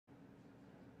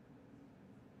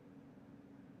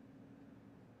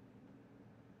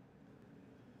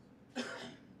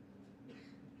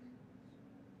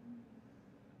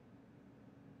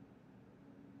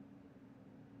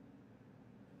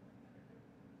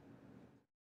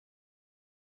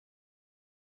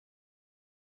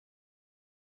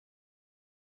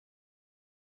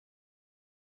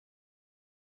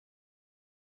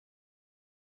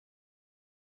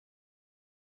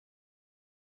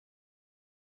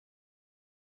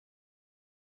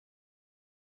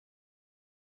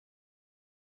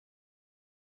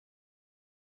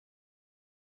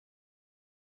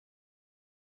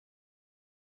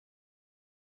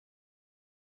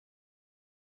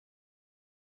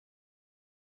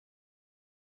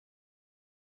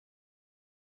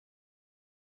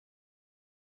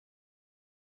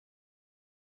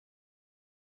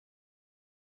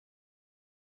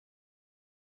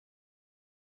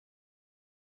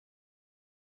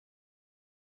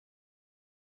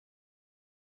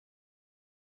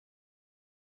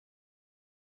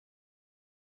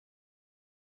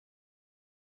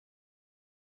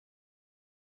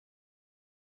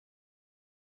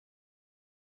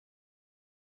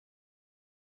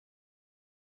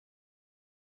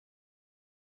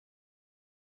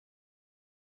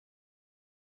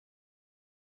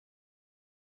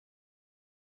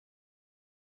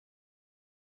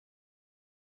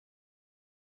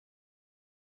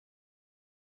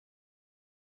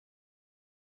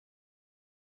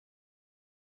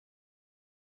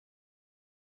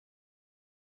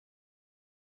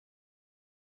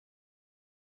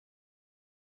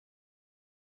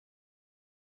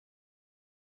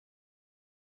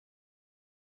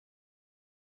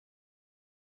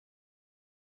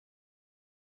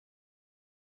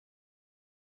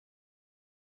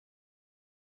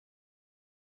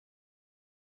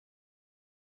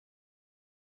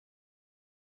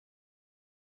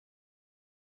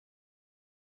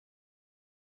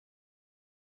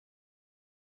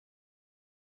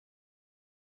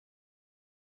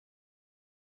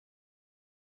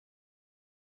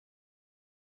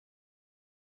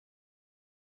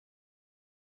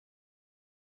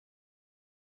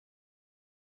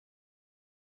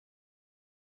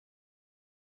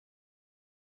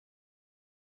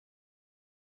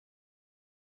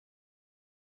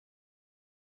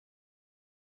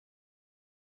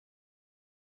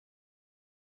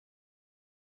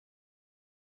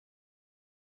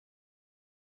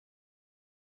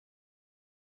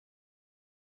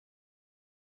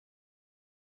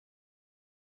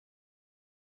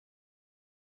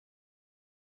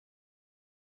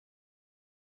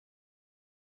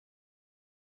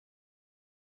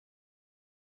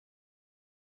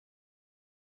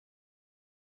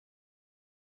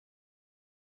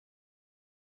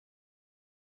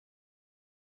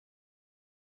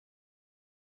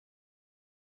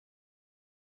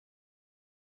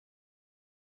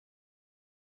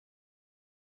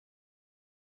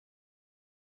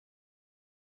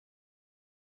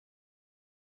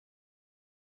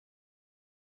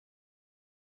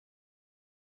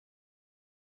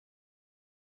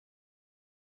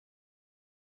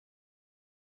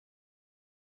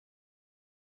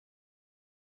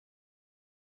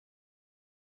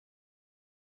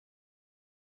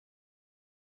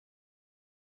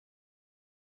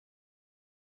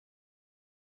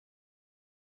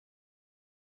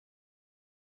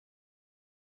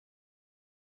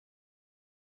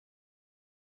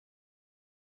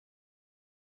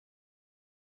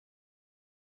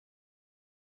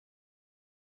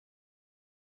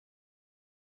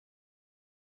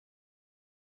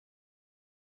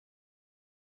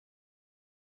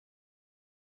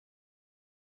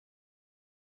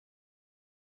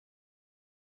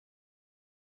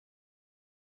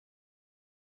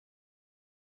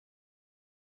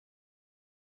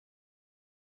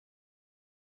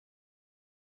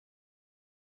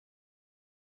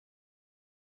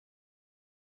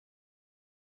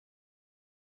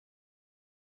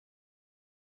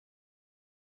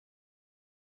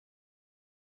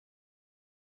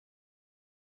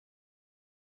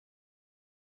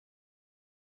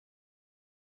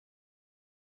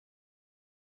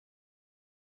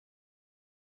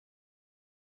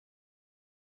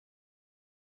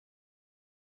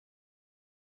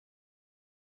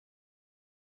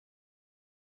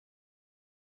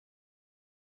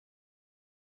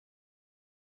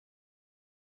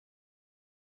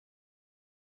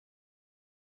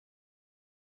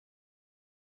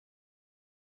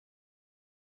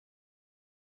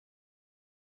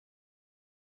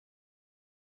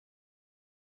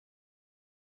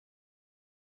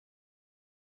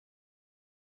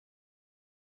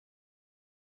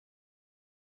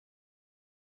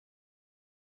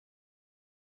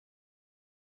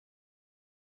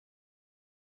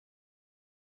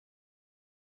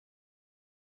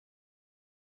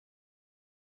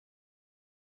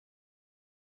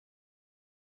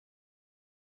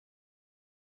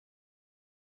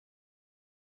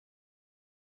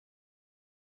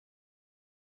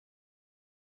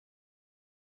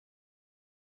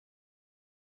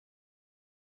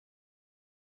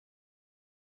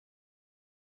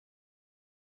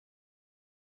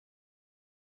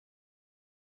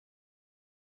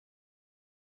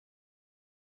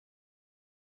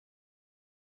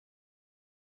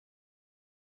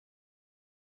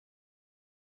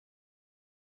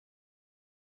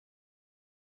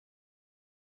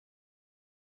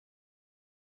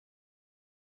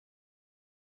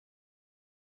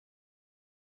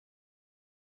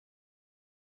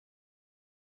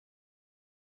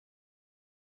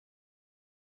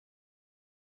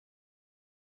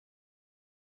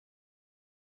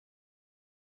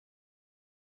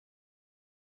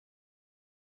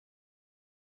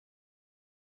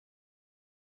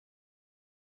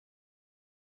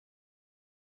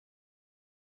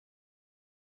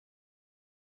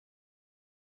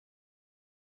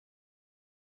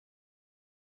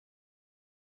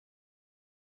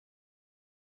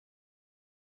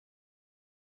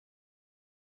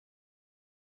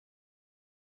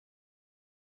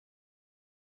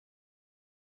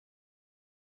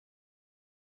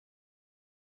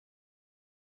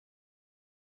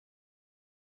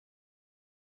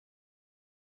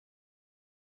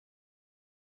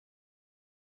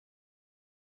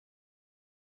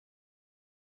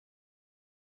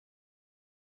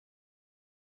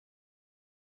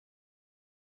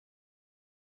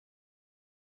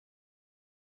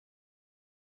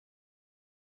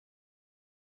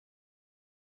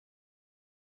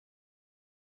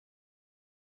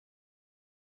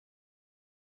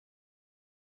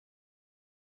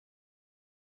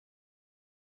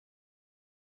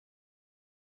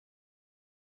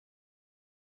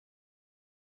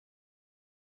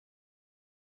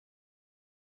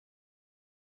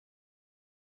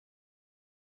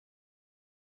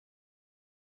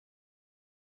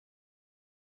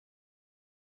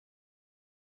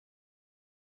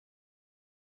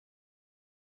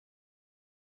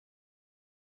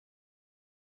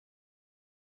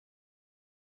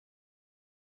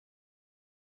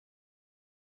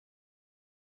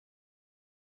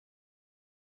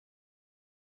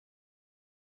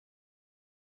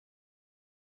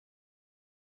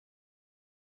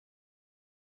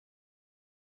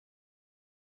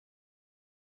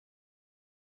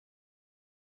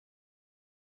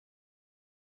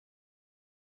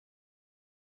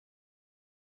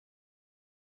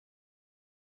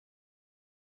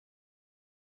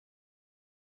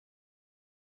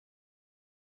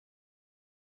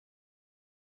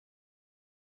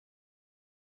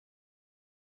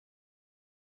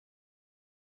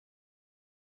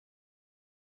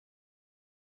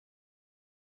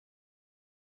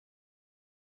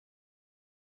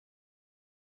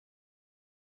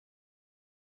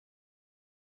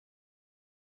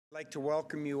I'd like to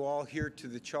welcome you all here to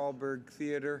the Chalberg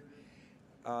Theater,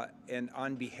 and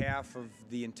on behalf of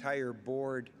the entire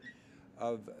board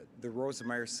of the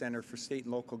Rosenmeier Center for State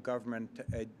and Local Government,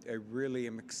 I really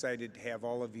am excited to have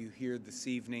all of you here this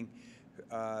evening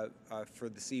for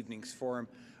this evening's forum.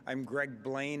 I'm Greg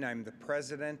Blaine. I'm the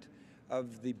president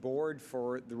of the board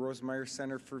for the Rosenmeier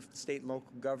Center for State and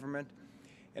Local Government.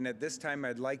 And at this time,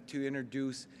 I'd like to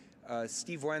introduce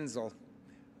Steve Wenzel,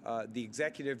 the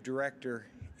executive director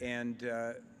and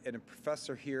a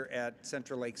professor here at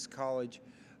Central Lakes College,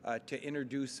 to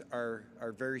introduce our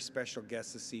very special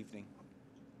guest this evening.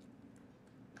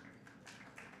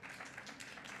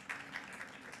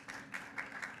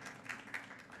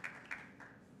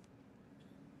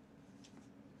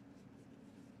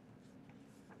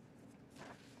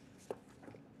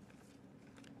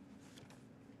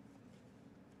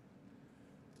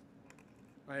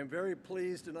 I am very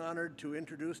pleased and honored to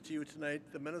introduce to you tonight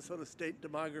the Minnesota State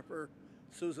Demographer,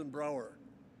 Susan Brower.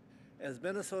 As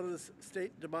Minnesota's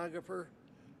State Demographer,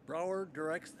 Brower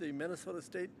directs the Minnesota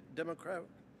State Demographic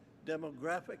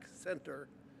Center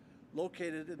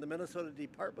located in the Minnesota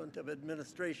Department of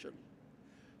Administration.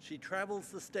 She travels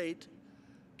the state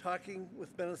talking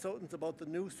with Minnesotans about the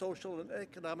new social and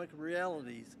economic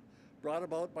realities brought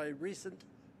about by recent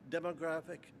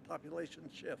demographic population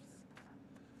shifts.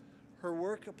 Her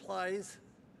work applies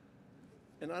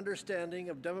an understanding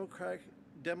of demographic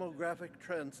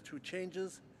trends to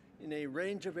changes in a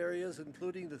range of areas,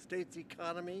 including the state's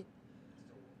economy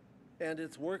and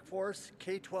its workforce,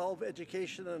 K-12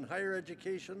 education and higher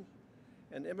education,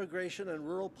 and immigration and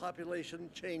rural population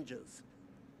changes.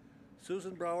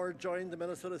 Susan Brower joined the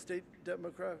Minnesota State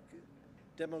Demographic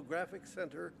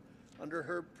Center under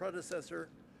her predecessor,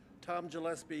 Tom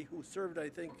Gillespie, who served, I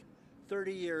think,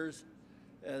 30 years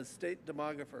as state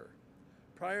demographer.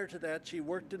 Prior to that, she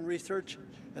worked in research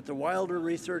at the Wilder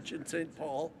Research in St.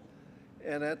 Paul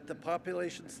and at the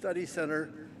Population Study Center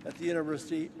at the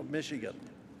University of Michigan.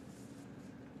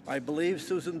 I believe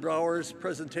Susan Brower's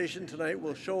presentation tonight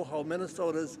will show how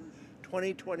Minnesota's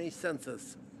 2020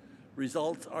 census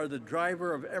results are the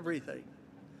driver of everything,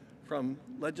 from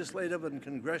legislative and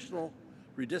congressional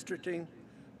redistricting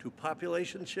to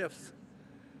population shifts,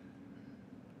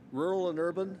 rural and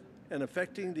urban, and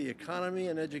affecting the economy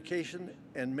and education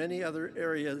and many other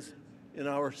areas in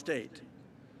our state.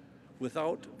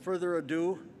 Without further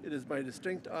ado, it is my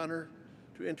distinct honor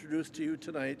to introduce to you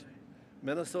tonight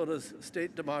Minnesota's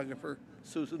State Demographer,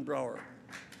 Susan Brower.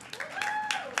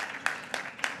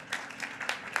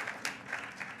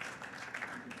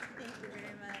 Thank you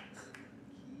very much.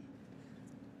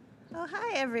 Oh,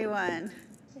 hi, everyone.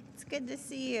 It's good to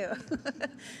see you.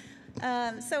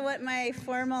 So what my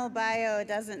formal bio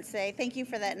doesn't say, thank you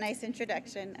for that nice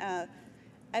introduction.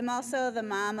 I'm also the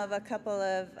mom of a couple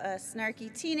of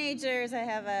snarky teenagers. I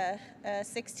have a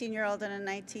 16-year-old and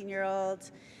a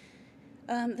 19-year-old.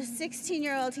 The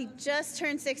 16-year-old, he just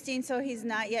turned 16, so he's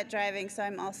not yet driving. So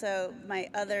I'm also, my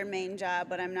other main job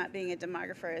when I'm not being a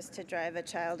demographer is to drive a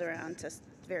child around to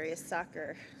various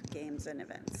soccer games and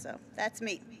events. So that's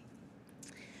me.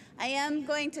 I am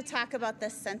going to talk about the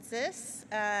census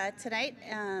tonight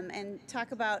and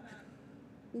talk about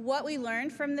what we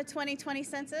learned from the 2020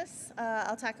 census.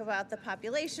 I'll talk about the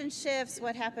population shifts,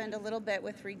 what happened a little bit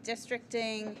with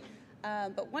redistricting.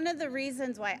 But one of the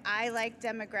reasons why I like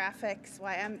demographics,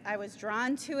 why I was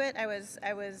drawn to it, I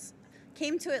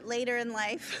came to it later in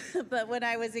life, but when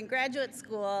I was in graduate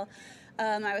school,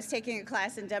 I was taking a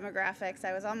class in demographics.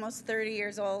 I was almost 30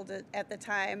 years old at the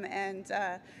time, and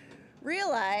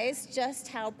realize just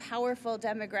how powerful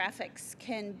demographics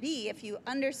can be. If you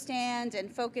understand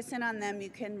and focus in on them,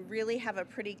 you can really have a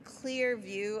pretty clear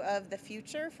view of the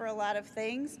future for a lot of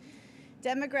things.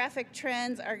 Demographic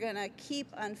trends are going to keep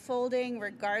unfolding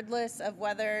regardless of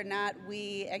whether or not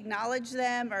we acknowledge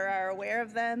them or are aware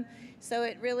of them. So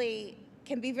it really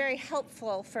can be very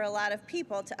helpful for a lot of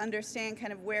people to understand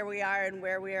kind of where we are and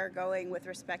where we are going with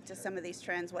respect to some of these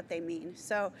trends, what they mean.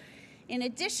 So in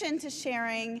addition to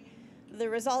sharing the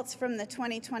results from the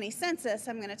 2020 census,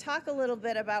 I'm going to talk a little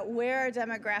bit about where our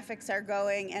demographics are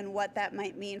going and what that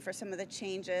might mean for some of the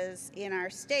changes in our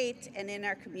state and in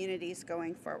our communities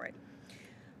going forward.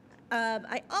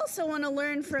 I also want to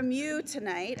learn from you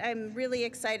tonight. I'm really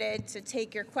excited to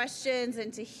take your questions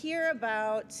and to hear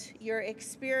about your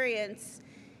experience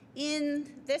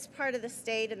in this part of the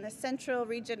state, in the central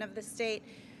region of the state.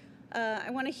 I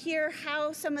want to hear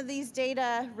how some of these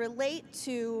data relate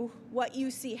to what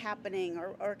you see happening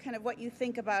or kind of what you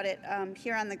think about it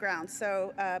here on the ground.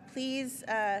 So please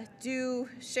do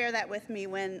share that with me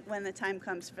when the time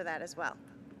comes for that as well.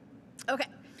 Okay.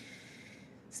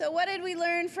 So what did we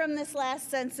learn from this last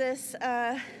census?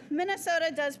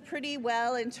 Minnesota does pretty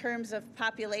well in terms of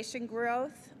population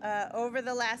growth. Over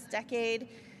the last decade,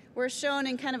 we're shown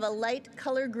in kind of a light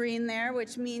color green there,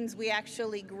 which means we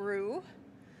actually grew.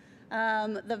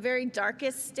 The very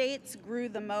darkest states grew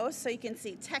the most. So you can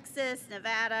see Texas,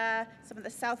 Nevada, some of the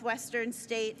southwestern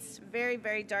states, very,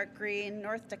 very dark green.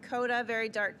 North Dakota, very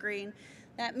dark green.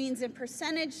 That means in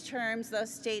percentage terms,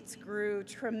 those states grew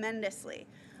tremendously.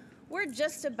 We're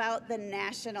just about the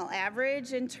national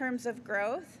average in terms of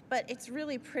growth, but it's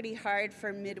really pretty hard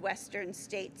for Midwestern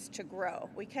states to grow.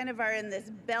 We kind of are in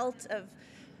this belt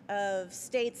of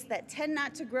states that tend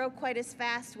not to grow quite as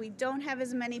fast. We don't have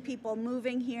as many people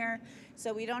moving here,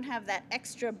 so we don't have that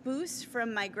extra boost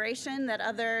from migration that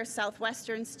other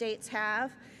southwestern states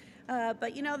have.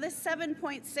 But you know, this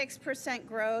 7.6%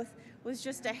 growth was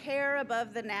just a hair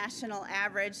above the national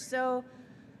average. So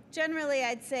generally,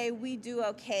 I'd say we do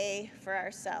okay for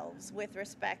ourselves with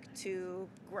respect to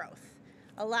growth.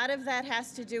 A lot of that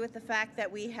has to do with the fact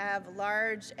that we have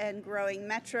large and growing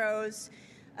metros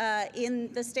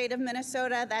in the state of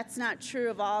Minnesota. That's not true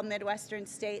of all Midwestern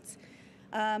states.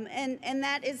 And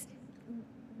that is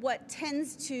what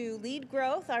tends to lead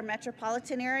growth, our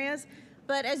metropolitan areas.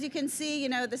 But as you can see, you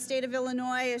know, the state of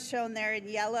Illinois is shown there in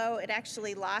yellow. It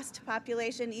actually lost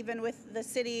population, even with the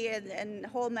city and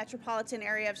whole metropolitan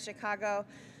area of Chicago.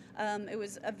 It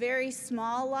was a very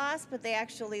small loss, but they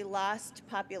actually lost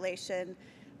population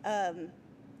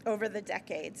over the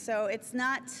decade. So it's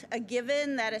not a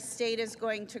given that a state is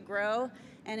going to grow.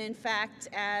 And in fact,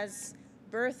 as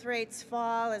birth rates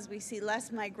fall, as we see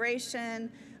less migration,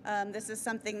 this is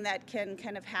something that can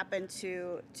kind of happen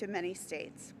to many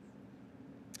states.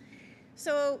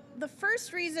 So the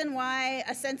first reason why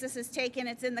a census is taken,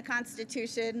 it's in the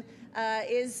Constitution,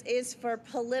 is for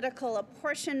political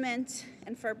apportionment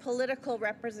and for political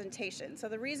representation. So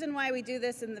the reason why we do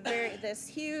this in this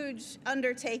huge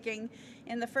undertaking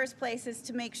in the first place is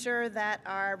to make sure that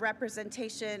our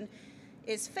representation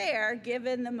is fair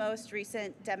given the most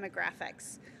recent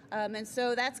demographics. And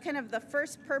so that's kind of the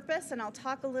first purpose, and I'll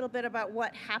talk a little bit about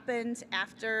what happened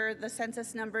after the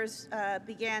census numbers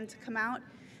began to come out.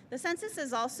 The census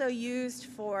is also used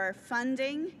for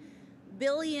funding.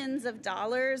 Billions of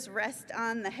dollars rest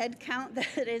on the head count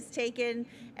that is taken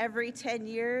every 10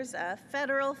 years.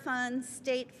 Federal funds,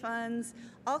 state funds,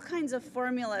 all kinds of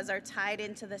formulas are tied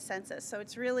into the census. So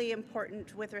it's really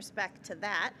important with respect to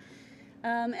that.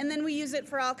 And then we use it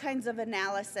for all kinds of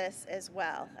analysis as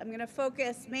well. I'm going to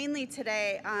focus mainly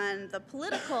today on the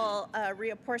political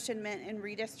reapportionment and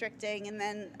redistricting, and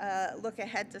then look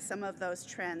ahead to some of those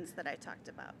trends that I talked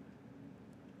about.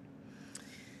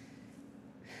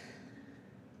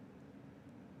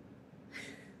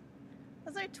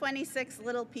 Those are 26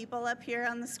 little people up here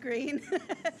on the screen.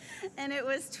 And it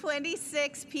was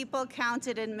 26 people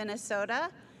counted in Minnesota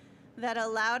that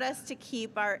allowed us to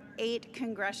keep our 8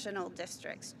 congressional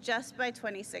districts, just by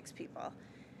 26 people.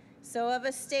 So of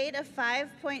a state of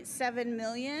 5.7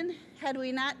 million, had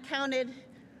we not counted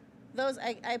those,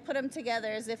 I put them together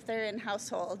as if they're in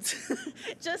households,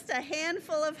 just a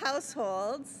handful of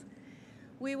households,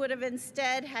 we would have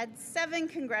instead had 7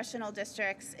 congressional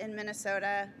districts in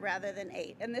Minnesota rather than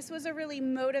 8. And this was a really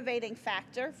motivating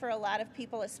factor for a lot of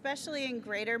people, especially in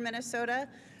greater Minnesota,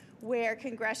 where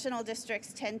congressional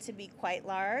districts tend to be quite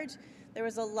large. There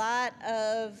was a lot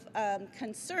of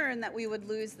concern that we would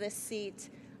lose this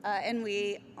seat, and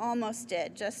we almost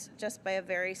did, just by a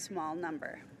very small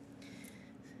number.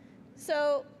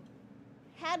 So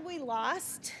had we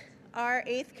lost our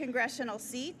 8th congressional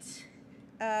seat,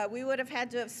 we would have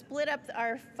had to have split up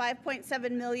our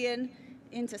 5.7 million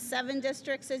into 7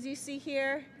 districts, as you see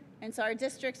here. And so our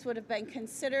districts would have been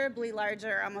considerably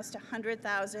larger, almost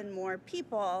 100,000 more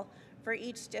people for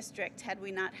each district had we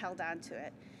not held on to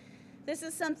it. This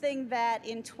is something that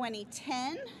in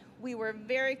 2010, we were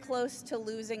very close to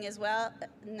losing as well,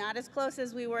 not as close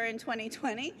as we were in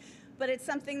 2020, but it's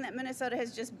something that Minnesota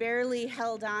has just barely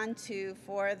held on to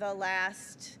for the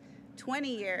last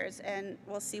 20 years, and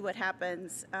we'll see what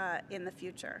happens in the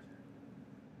future.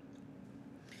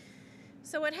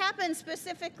 So what happened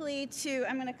specifically to,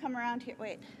 I'm going to come around here,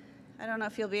 wait, I don't know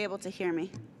if you'll be able to hear me.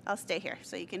 I'll stay here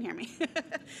so you can hear me.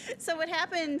 So what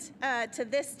happened to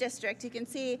this district, you can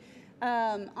see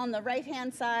on the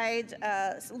right-hand side,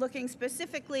 looking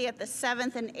specifically at the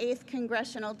 7th and 8th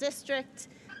congressional district.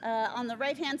 On the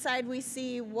right-hand side, we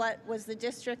see what was the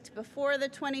district before the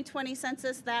 2020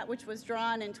 census, that which was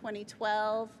drawn in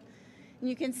 2012. And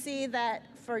you can see that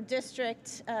for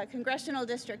congressional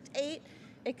district 8,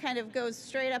 it kind of goes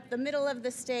straight up the middle of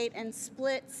the state and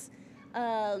splits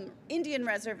Indian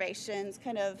reservations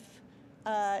kind of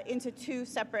into two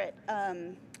separate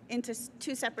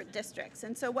districts.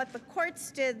 And so what the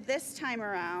courts did this time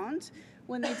around,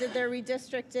 when they did their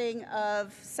redistricting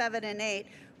of 7 and 8,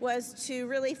 was to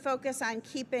really focus on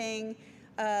keeping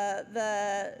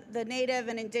the Native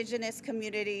and Indigenous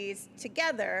communities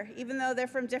together. Even though they're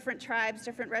from different tribes,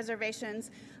 different reservations,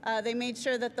 they made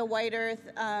sure that the White Earth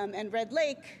and Red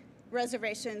Lake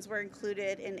reservations were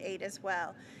included in 8 as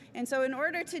well. And so in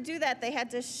order to do that, they had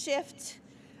to shift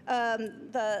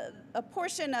a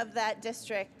portion of that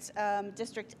district,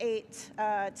 District 8,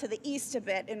 to the east a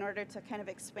bit in order to kind of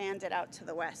expand it out to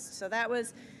the west. So that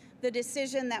was the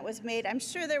decision that was made. I'm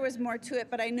sure there was more to it,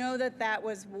 but I know that that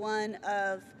was one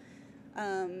of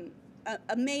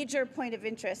a major point of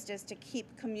interest, is to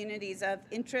keep communities of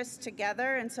interest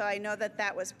together. And so I know that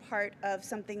that was part of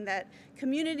something that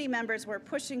community members were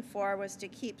pushing for, was to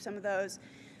keep some of those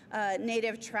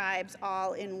Native tribes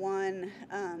all in one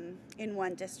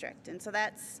district. And so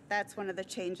that's one of the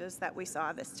changes that we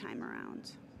saw this time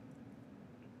around.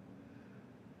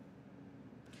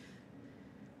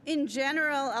 In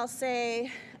general, I'll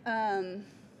say,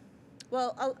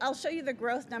 well, I'll show you the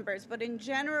growth numbers, but in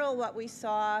general, what we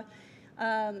saw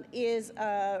is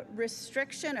a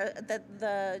restriction that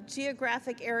the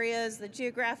geographic areas, the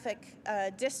geographic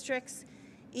districts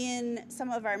in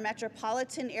some of our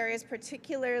metropolitan areas,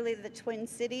 particularly the Twin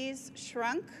Cities,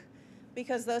 shrunk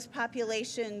because those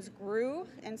populations grew.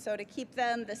 And so to keep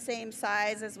them the same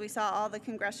size, as we saw, all the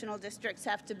congressional districts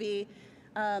have to be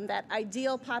that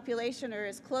ideal population, or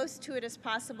as close to it as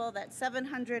possible, that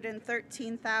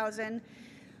 713,000.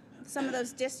 Some of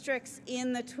those districts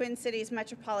in the Twin Cities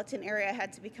metropolitan area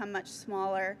had to become much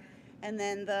smaller. And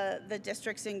then the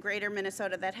districts in greater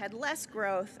Minnesota that had less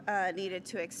growth needed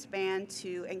to expand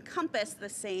to encompass the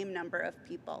same number of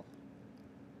people.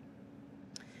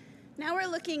 Now we're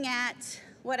looking at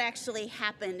what actually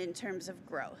happened in terms of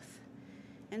growth.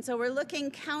 And so we're looking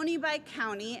county by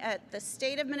county at the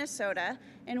state of Minnesota,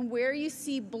 and where you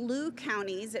see blue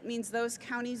counties, it means those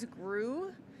counties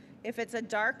grew. If it's a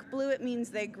dark blue, it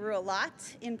means they grew a lot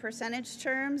in percentage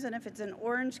terms, and if it's an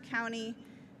orange county,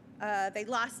 they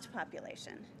lost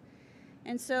population.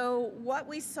 And so what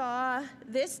we saw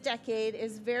this decade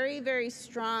is very, very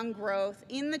strong growth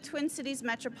in the Twin Cities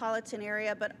metropolitan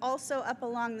area, but also up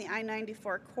along the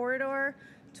I-94 corridor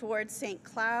towards St.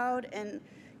 Cloud, and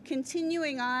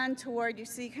continuing on toward, you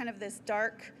see kind of this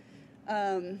dark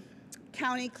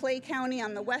county, Clay County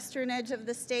on the western edge of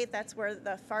the state. That's where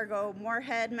the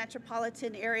Fargo-Moorhead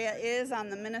metropolitan area is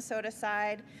on the Minnesota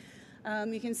side.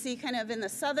 You can see kind of in the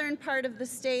southern part of the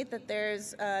state that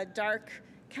there's a dark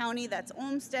county, that's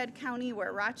Olmsted County,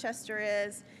 where Rochester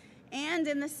is. And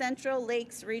in the Central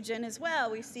Lakes region as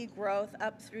well, we see growth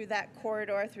up through that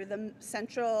corridor, through the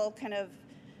central kind of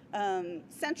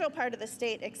central part of the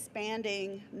state,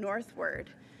 expanding northward.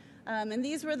 And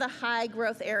these were the high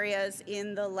growth areas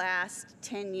in the last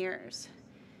 10 years.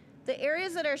 The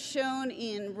areas that are shown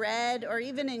in red or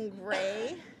even in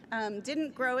gray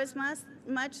didn't grow as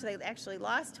much. They actually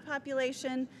lost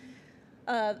population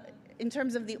in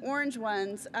terms of the orange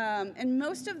ones. And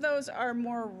most of those are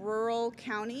more rural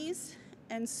counties.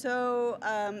 And so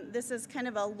this is kind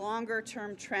of a longer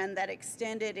term trend that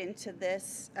extended into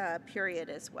this period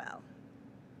as well.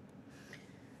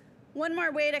 One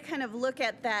more way to kind of look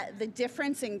at that, the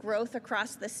difference in growth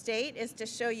across the state, is to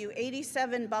show you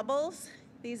 87 bubbles.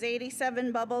 These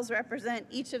 87 bubbles represent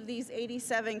each of these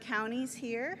 87 counties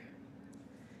here.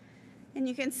 And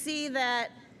you can see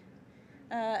that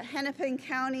Hennepin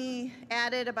County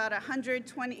added about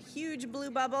 120, huge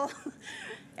blue bubble,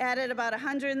 added about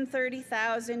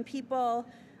 130,000 people.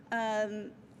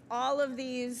 All of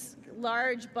these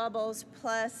large bubbles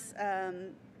plus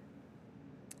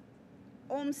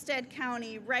Olmsted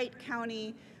County, Wright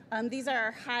County, these are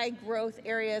our high growth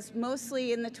areas,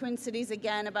 mostly in the Twin Cities.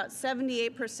 Again, about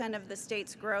 78% of the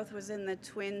state's growth was in the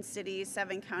Twin Cities,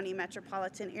 7-county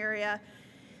metropolitan area.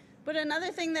 But another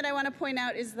thing that I want to point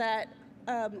out is that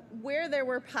where there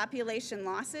were population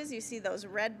losses, you see those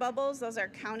red bubbles, those are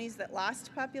counties that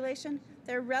lost population.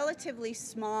 They're relatively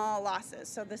small losses.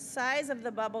 So the size of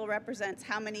the bubble represents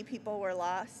how many people were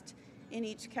lost in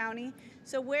each county.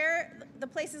 So where the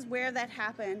places where that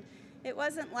happened, it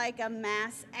wasn't like a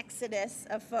mass exodus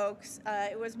of folks.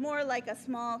 It was more like a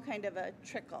small kind of a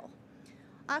trickle.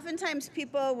 Oftentimes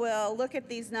people will look at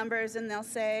these numbers and they'll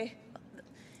say,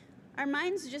 our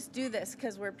minds just do this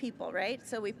because we're people, right?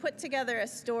 So we put together a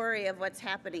story of what's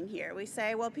happening here. We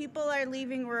say, well, people are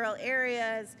leaving rural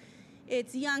areas.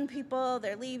 It's young people,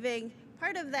 they're leaving.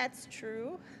 Part of that's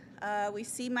true. We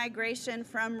see migration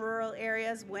from rural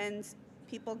areas when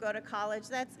people go to college.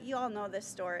 You all know this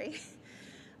story.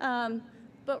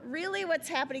 But really what's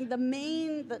happening,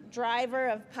 the driver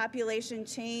of population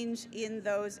change in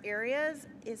those areas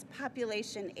is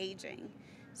population aging.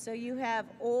 So you have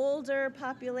older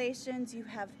populations, you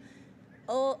have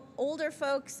older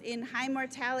folks in high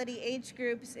mortality age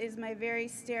groups is my very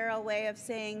sterile way of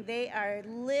saying they are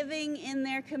living in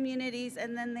their communities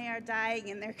and then they are dying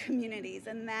in their communities.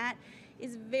 And that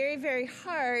is very, very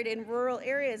hard in rural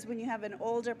areas when you have an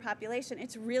older population.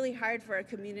 It's really hard for a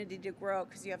community to grow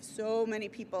because you have so many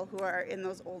people who are in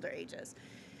those older ages.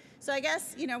 So I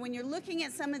guess, you know, when you're looking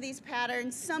at some of these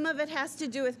patterns, some of it has to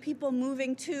do with people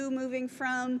moving to, moving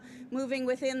from, moving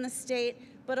within the state,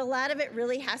 but a lot of it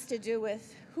really has to do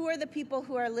with who are the people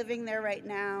who are living there right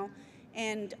now,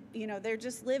 and, you know, they're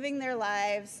just living their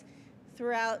lives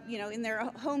throughout, you know, in their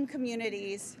home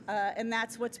communities, and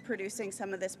that's what's producing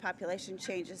some of this population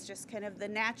change, is just kind of the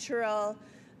natural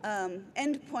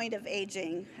end point of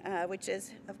aging, which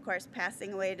is, of course,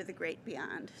 passing away to the great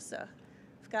beyond. So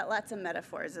I've got lots of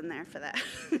metaphors in there for that.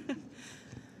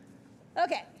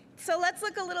 Okay, so let's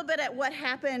look a little bit at what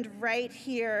happened right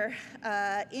here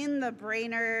in the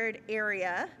Brainerd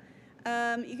area.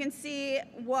 You can see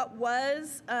what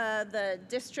was the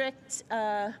district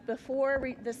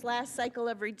before this last cycle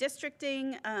of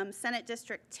redistricting, Senate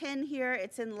District 10 here,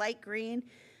 it's in light green.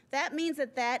 That means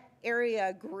that that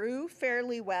area grew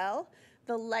fairly well.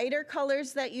 The lighter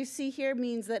colors that you see here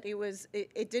means that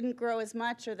it didn't grow as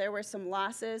much, or there were some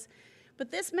losses.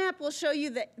 But this map will show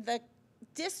you that the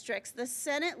districts, the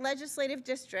Senate legislative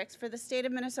districts for the state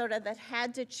of Minnesota that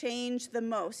had to change the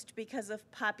most because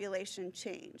of population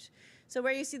change. So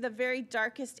where you see the very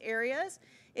darkest areas,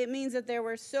 it means that there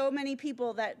were so many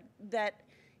people that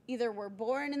either were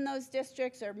born in those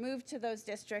districts or moved to those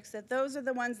districts, that those are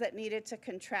the ones that needed to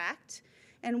contract.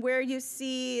 And where you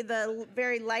see the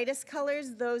very lightest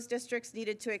colors, those districts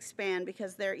needed to expand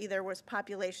because there either was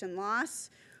population loss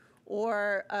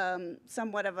or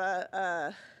somewhat of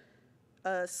a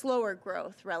slower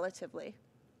growth relatively.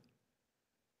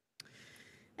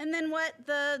 And then what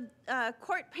the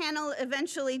court panel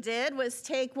eventually did was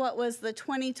take what was the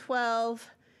 2012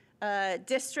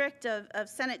 district of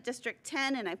Senate District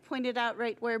 10, and I pointed out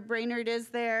right where Brainerd is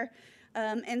there,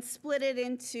 and split it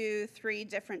into 3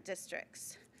 different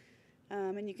districts.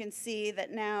 And you can see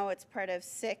that now it's part of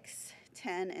 6,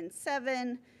 10, and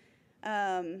 7.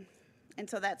 And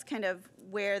so that's kind of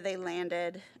where they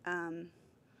landed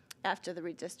after the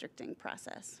redistricting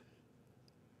process.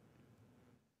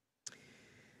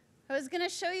 I was going to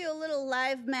show you a little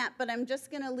live map, but I'm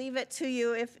just going to leave it to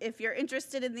you. If you're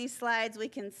interested in these slides, we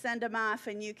can send them off,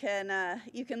 and you can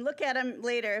look at them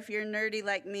later if you're nerdy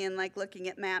like me and like looking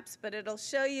at maps. But it'll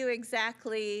show you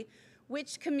exactly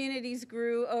which communities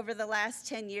grew over the last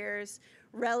 10 years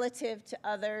relative to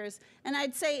others. And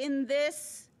I'd say in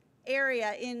this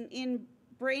area, in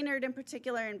Brainerd in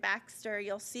particular, and Baxter,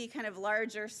 you'll see kind of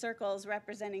larger circles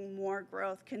representing more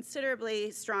growth,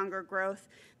 considerably stronger growth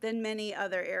than many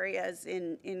other areas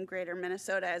in greater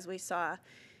Minnesota, as we saw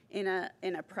in a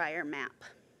prior map.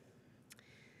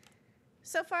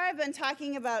 So far I've been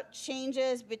talking about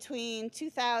changes between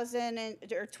 2010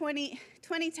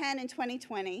 and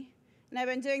 2020, and I've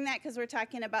been doing that because we're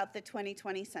talking about the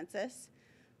 2020 census.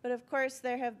 But of course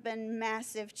there have been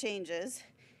massive changes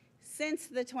since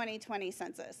the 2020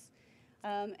 census.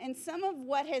 And some of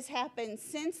what has happened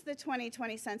since the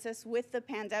 2020 census with the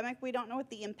pandemic, we don't know what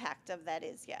the impact of that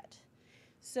is yet.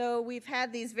 So we've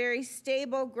had these very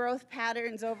stable growth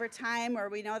patterns over time, where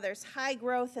we know there's high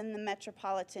growth in the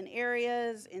metropolitan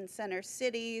areas, in center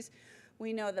cities.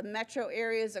 We know the metro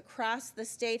areas across the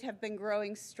state have been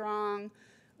growing strong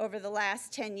over the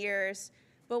last 10 years.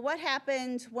 But what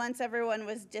happened once everyone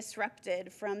was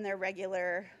disrupted from their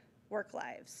regular work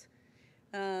lives?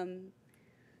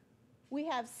 We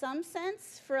have some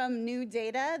sense from new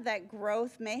data that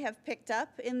growth may have picked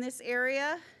up in this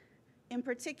area. In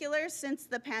particular, since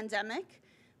the pandemic,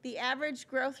 the average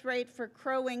growth rate for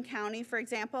Crow Wing County, for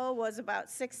example, was about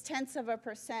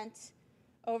 0.6%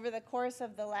 over the course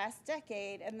of the last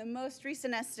decade, and the most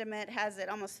recent estimate has it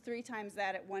almost 3 times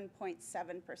that at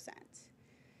 1.7%.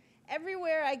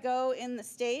 Everywhere I go in the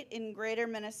state, in greater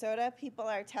Minnesota, people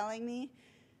are telling me,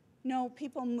 no,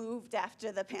 people moved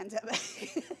after the pandemic.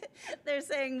 They're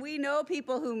saying, we know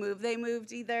people who moved. They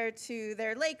moved either to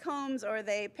their lake homes, or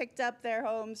they picked up their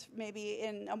homes maybe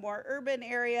in a more urban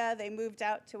area. They moved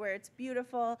out to where it's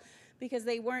beautiful because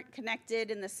they weren't connected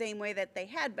in the same way that they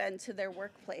had been to their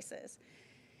workplaces.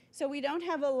 So we don't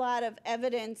have a lot of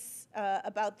evidence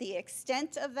about the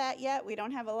extent of that yet. We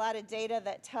don't have a lot of data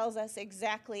that tells us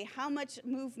exactly how much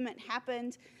movement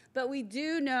happened. But we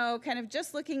do know, kind of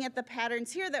just looking at the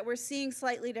patterns here, that we're seeing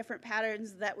slightly different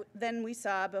patterns than we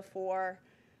saw before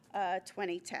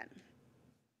 2010.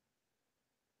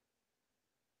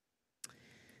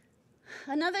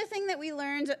 Another thing that we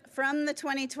learned from the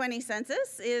 2020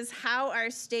 census is how our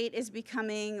state is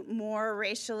becoming more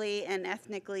racially and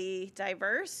ethnically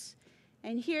diverse.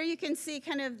 And here you can see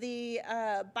kind of the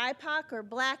BIPOC or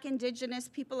Black, Indigenous,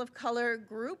 people of color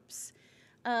groups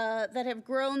that have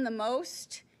grown the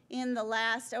most in the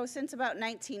last, since about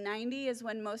 1990 is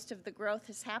when most of the growth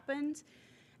has happened.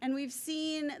 And we've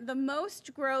seen the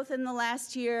most growth in the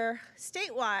last year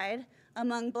statewide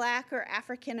among Black or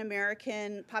African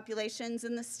American populations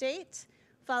in the state,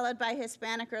 followed by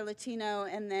Hispanic or Latino,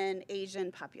 and then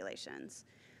Asian populations.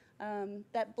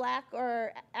 That Black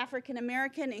or African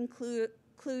American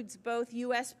includes both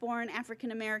US-born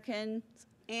African Americans,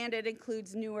 and it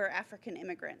includes newer African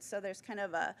immigrants. So there's kind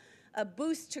of a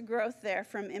boost to growth there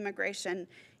from immigration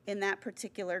in that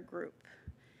particular group.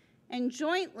 And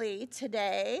jointly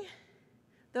today,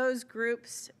 those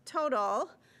groups total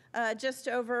just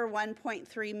over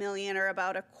 1.3 million, or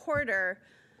about a quarter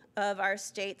of our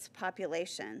state's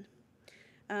population.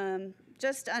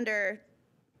 Just under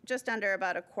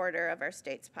about a quarter of our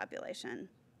state's population.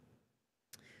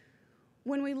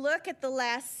 When we look at the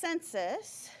last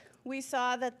census, we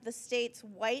saw that the state's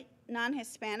white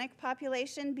non-Hispanic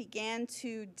population began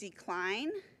to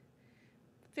decline.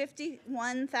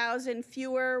 51,000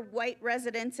 fewer white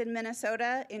residents in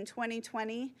Minnesota in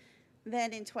 2020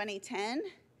 than in 2010.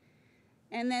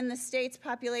 And then the state's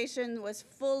population was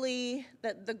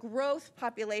the growth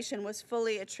population was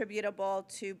fully attributable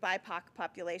to BIPOC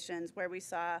populations, where we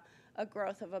saw a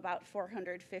growth of about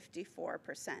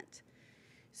 454%.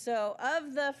 So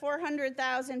of the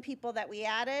 400,000 people that we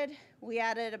added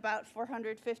about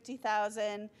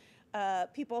 450,000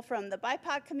 people from the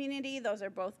BIPOC community. Those are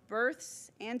both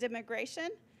births and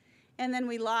immigration. And then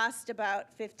we lost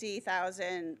about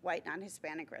 50,000 white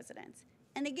non-Hispanic residents.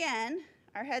 And again,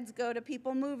 our heads go to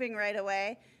people moving right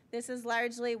away. This is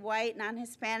largely white,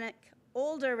 non-Hispanic,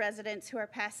 older residents who are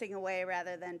passing away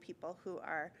rather than people who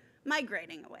are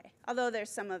migrating away, although there's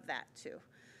some of that too.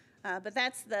 But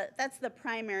that's the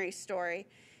primary story.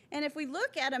 And if we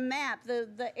look at a map,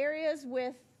 the areas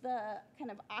with the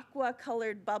kind of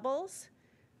aqua-colored bubbles,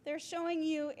 they're showing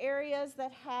you areas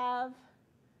that have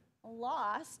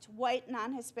lost white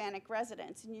non-Hispanic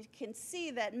residents. And you can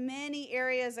see that many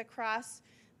areas across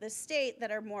the state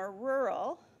that are more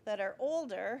rural, that are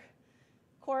older,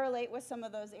 correlate with some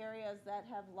of those areas that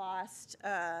have lost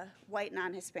white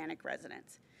non-Hispanic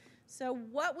residents. So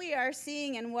what we are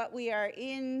seeing and what we are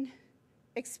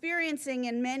experiencing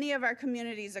in many of our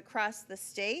communities across the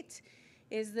state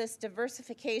is this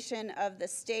diversification of the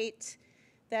state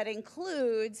that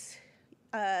includes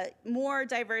more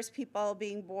diverse people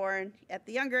being born at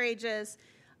the younger ages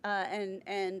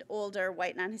and older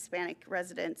white non-Hispanic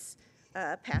residents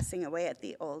passing away at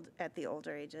the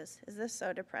older ages. Is this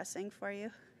so depressing for you?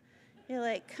 You're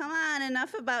like, come on,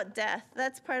 enough about death.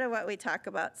 That's part of what we talk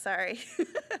about, sorry.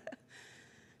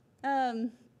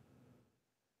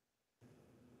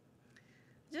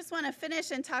 Just want to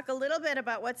finish and talk a little bit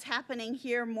about what's happening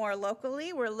here more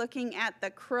locally. We're looking at the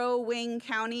Crow Wing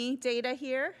County data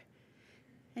here.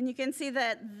 And you can see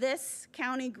that this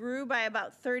county grew by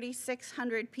about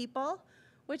 3,600 people,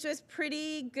 which was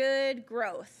pretty good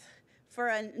growth for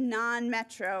a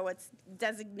non-metro. It's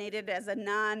designated as a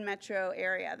non-metro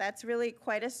area. That's really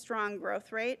quite a strong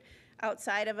growth rate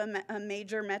outside of a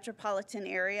major metropolitan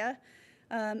area.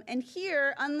 And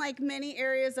here, unlike many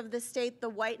areas of the state, the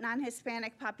white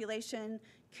non-Hispanic population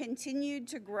continued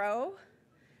to grow.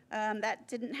 That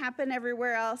didn't happen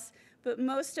everywhere else, but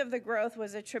most of the growth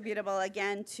was attributable,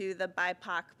 again, to the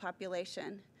BIPOC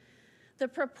population. The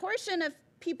proportion of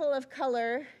people of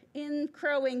color in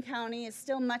Crow Wing County is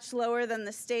still much lower than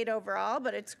the state overall,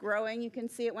 but it's growing. You can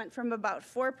see it went from about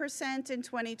 4% in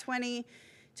 2020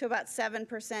 to about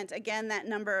 7%. Again, that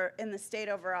number in the state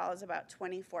overall is about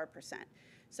 24%.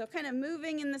 So kind of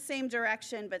moving in the same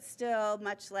direction, but still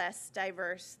much less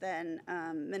diverse than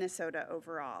Minnesota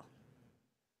overall.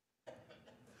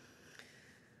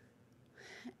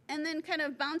 And then kind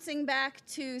of bouncing back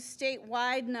to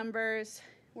statewide numbers,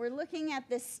 we're looking at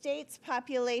the state's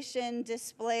population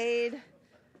displayed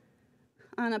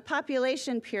on a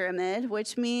population pyramid,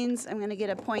 which means, I'm going to get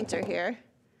a pointer here.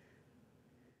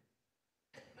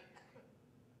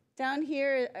 Down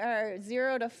here are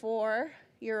 0 to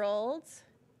 4-year-olds.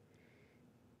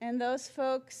 And those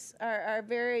folks are our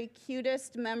very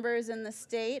cutest members in the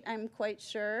state, I'm quite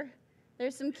sure.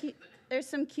 There's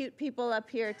some cute people up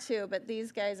here too, but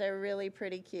these guys are really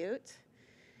pretty cute.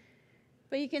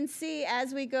 But you can see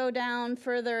as we go down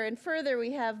further and further,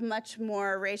 we have much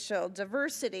more racial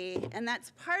diversity. And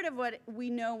that's part of what we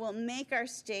know will make our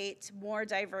state more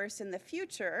diverse in the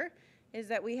future, is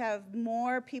that we have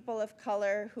more people of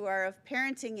color who are of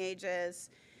parenting ages,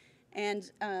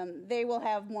 and they will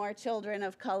have more children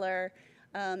of color.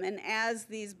 And as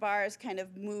these bars kind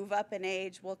of move up in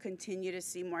age, we'll continue to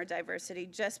see more diversity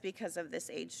just because of this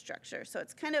age structure. So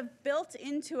it's kind of built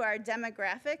into our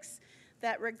demographics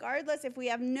that regardless, if we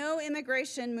have no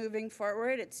immigration moving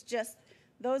forward, it's just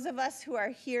those of us who are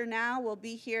here now will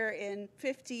be here in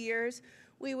 50 years,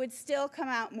 we would still come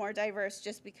out more diverse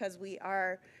just because we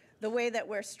are, the way that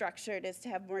we're structured is to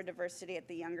have more diversity at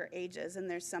the younger ages, and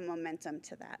there's some momentum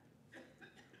to that.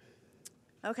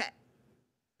 Okay.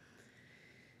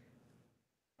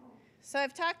 So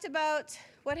I've talked about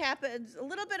what happened, a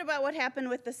little bit about what happened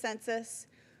with the census,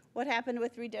 what happened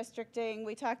with redistricting.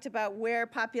 We talked about where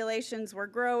populations were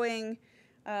growing,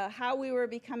 how we were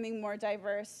becoming more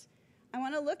diverse. I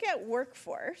want to look at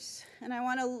workforce, and I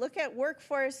want to look at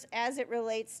workforce as it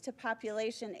relates to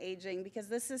population aging, because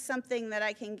this is something that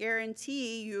I can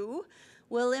guarantee you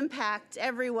will impact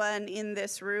everyone in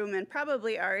this room and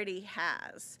probably already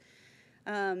has.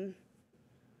 We're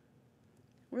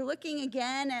looking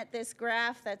again at this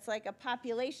graph that's like a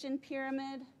population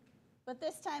pyramid. But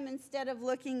this time, instead of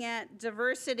looking at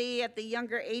diversity at the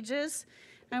younger ages,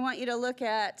 I want you to look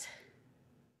at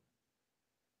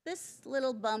this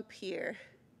little bump here.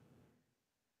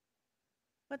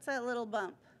 What's that little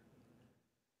bump?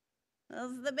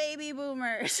 Those are the baby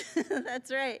boomers.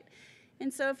 That's right.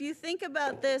 And so if you think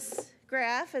about this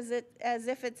graph as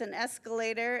if it's an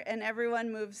escalator and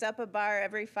everyone moves up a bar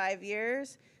every 5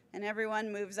 years, and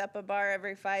everyone moves up a bar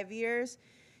every 5 years,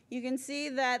 you can see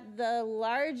that the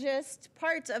largest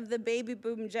part of the baby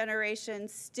boom generation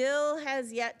still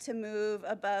has yet to move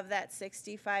above that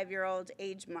 65-year-old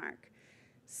age mark.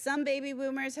 Some baby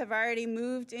boomers have already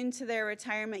moved into their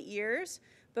retirement years,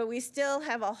 but we still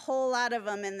have a whole lot of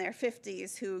them in their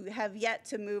 50s who have yet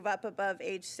to move up above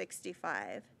age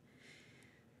 65.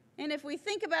 And if we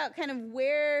think about kind of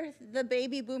where the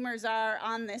baby boomers are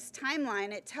on this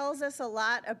timeline, it tells us a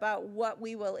lot about what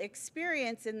we will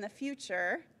experience in the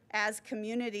future as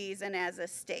communities and as a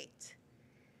state.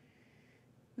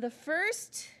 The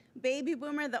first baby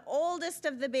boomer, the oldest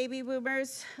of the baby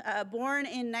boomers, born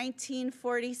in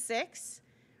 1946,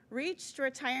 reached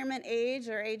retirement age,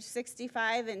 or age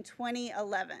 65, in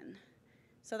 2011.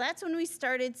 So that's when we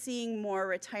started seeing more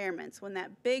retirements, when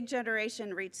that big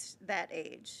generation reached that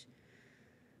age.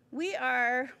 We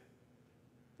are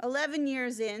 11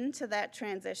 years into that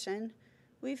transition.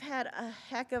 We've had a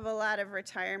heck of a lot of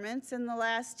retirements in the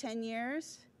last 10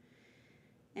 years.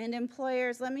 And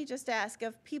employers, let me just ask,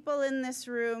 of people in this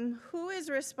room, who is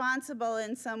responsible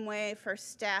in some way for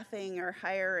staffing or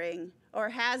hiring, or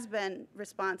has been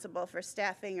responsible for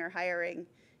staffing or hiring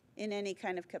in any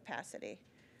kind of capacity?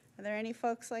 Are there any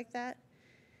folks like that?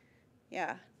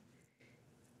 Yeah.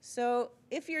 So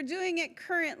if you're doing it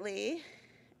currently,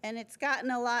 and it's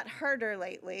gotten a lot harder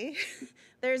lately,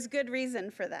 there's good reason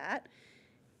for that.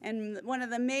 And one of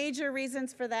the major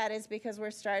reasons for that is because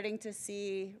we're starting to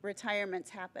see retirements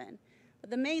happen. But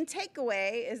the main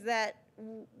takeaway is that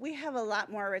we have a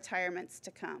lot more retirements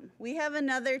to come. We have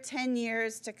another 10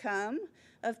 years to come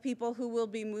of people who will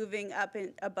be moving up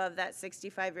above that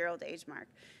 65-year-old age mark.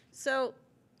 So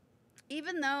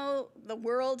even though the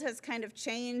world has kind of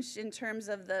changed in terms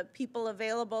of the people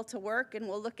available to work, and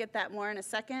we'll look at that more in a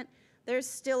second, there's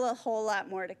still a whole lot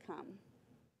more to come.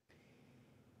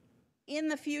 In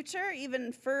the future,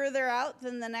 even further out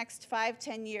than the next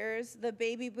 5-10 years, the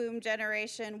baby boom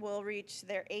generation will reach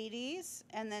their 80s,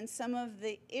 and then some of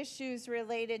the issues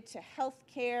related to health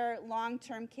care,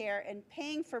 long-term care, and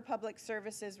paying for public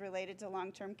services related to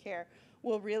long-term care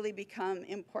will really become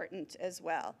important as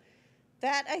well.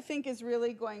 That, I think, is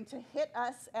really going to hit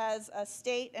us as a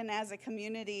state and as a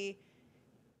community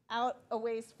out a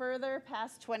ways further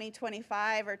past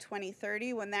 2025 or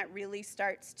 2030 when that really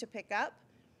starts to pick up.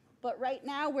 But right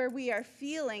now, where we are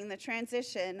feeling the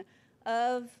transition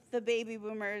of the baby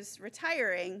boomers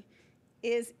retiring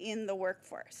is in the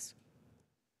workforce.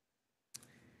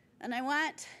 And I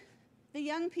want the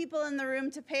young people in the room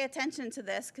to pay attention to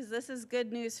this, because this is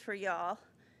good news for y'all.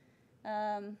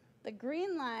 The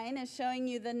green line is showing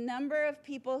you the number of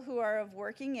people who are of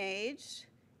working age.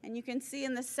 And you can see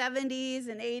in the 70s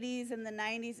and 80s and the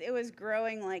 90s, it was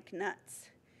growing like nuts.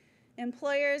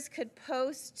 Employers could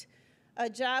post a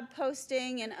job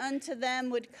posting, and unto them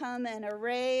would come an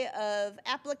array of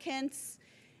applicants,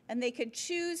 and they could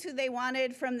choose who they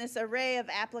wanted from this array of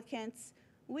applicants.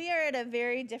 We are at a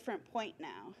very different point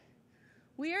now.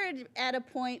 We are at a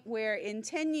point where in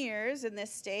 10 years in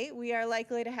this state, we are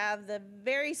likely to have the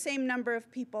very same number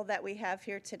of people that we have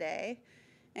here today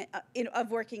of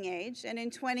working age, and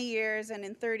in 20 years and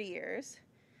in 30 years,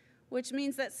 which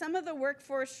means that some of the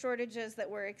workforce shortages that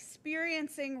we're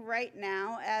experiencing right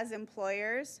now as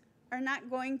employers are not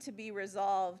going to be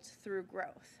resolved through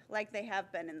growth like they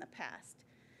have been in the past.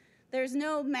 There's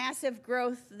no massive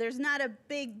growth. There's not a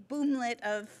big boomlet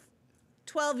of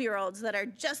 12-year-olds that are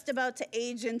just about to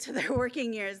age into their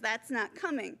working years. That's not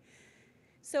coming.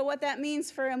 So what that means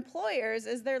for employers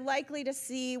is they're likely to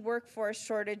see workforce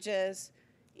shortages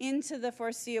into the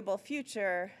foreseeable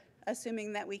future,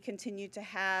 assuming that we continue to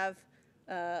have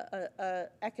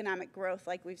economic growth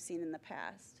like we've seen in the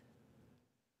past.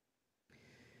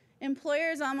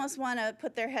 Employers almost want to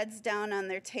put their heads down on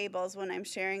their tables when I'm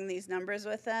sharing these numbers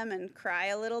with them and cry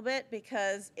a little bit,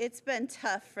 because it's been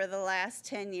tough for the last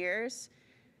 10 years.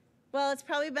 Well, it's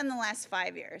probably been the last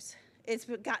 5 years. It's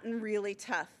gotten really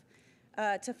tough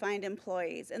to find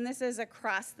employees, and this is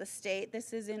across the state.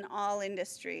 This is in all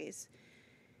industries.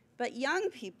 But young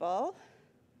people,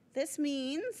 this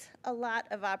means a lot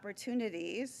of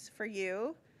opportunities for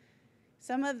you.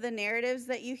 Some of the narratives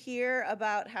that you hear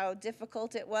about how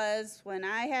difficult it was when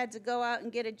I had to go out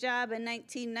and get a job in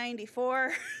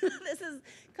 1994, this is a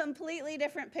completely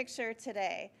different picture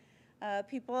today.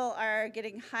 People are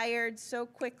getting hired so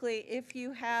quickly. If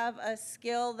you have a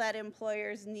skill that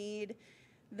employers need,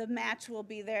 the match will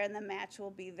be there, and the match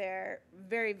will be there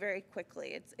very, very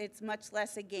quickly. It's much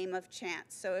less a game of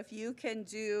chance. So if you can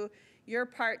do your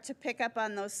part to pick up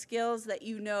on those skills that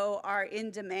you know are in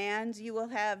demand, you will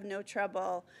have no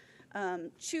trouble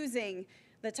choosing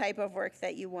the type of work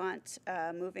that you want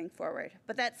moving forward.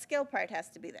 But that skill part has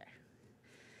to be there.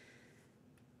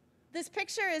 This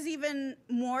picture is even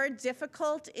more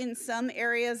difficult in some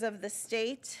areas of the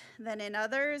state than in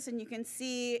others, and you can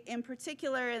see in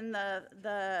particular in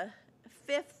the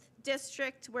 5th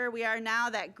district where we are now,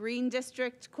 that green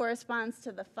district corresponds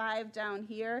to the 5 down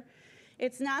here.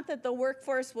 It's not that the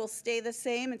workforce will stay the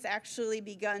same, it's actually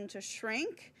begun to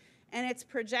shrink, and it's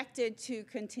projected to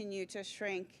continue to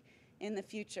shrink in the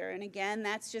future. And again,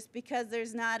 that's just because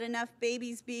there's not enough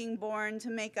babies being born to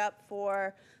make up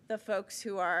for the folks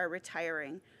who are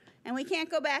retiring. And we can't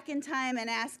go back in time and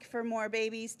ask for more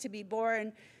babies to be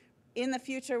born. In the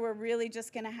future, we're really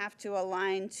just going to have to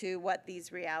align to what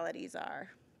these realities are.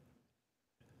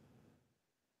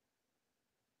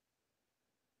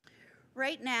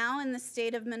 Right now in the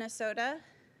state of Minnesota,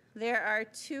 there are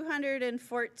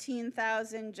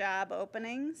 214,000 job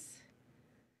openings,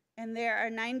 and there are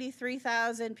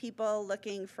 93,000 people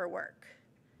looking for work.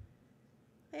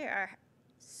 There are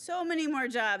so many more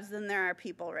jobs than there are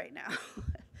people right now.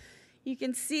 You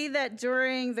can see that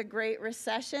during the Great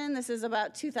Recession, this is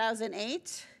about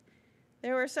 2008,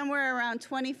 there were somewhere around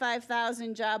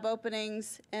 25,000 job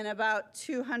openings, and about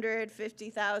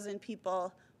 250,000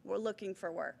 people were looking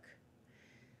for work.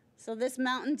 So this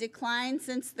mountain declined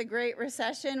since the Great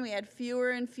Recession. We had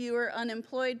fewer and fewer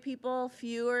unemployed people,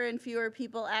 fewer and fewer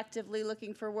people actively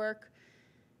looking for work,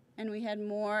 and we had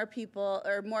more people,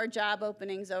 or more job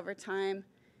openings over time.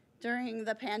 During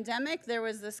the pandemic, there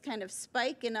was this kind of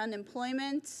spike in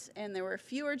unemployment, and there were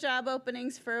fewer job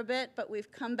openings for a bit, but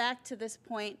we've come back to this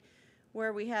point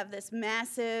where we have this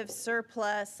massive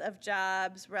surplus of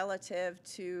jobs relative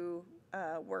to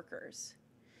workers.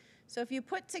 So if you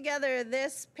put together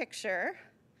this picture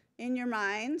in your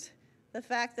mind, the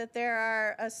fact that there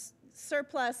are a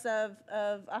surplus of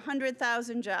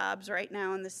 100,000 jobs right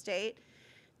now in the state,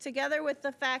 together with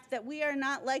the fact that we are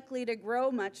not likely to grow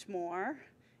much more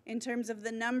in terms of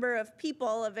the number of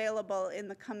people available in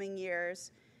the coming years,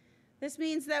 this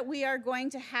means that we are going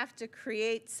to have to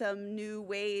create some new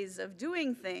ways of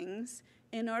doing things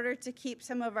in order to keep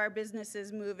some of our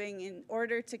businesses moving, in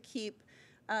order to keep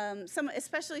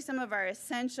especially some of our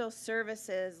essential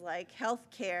services like health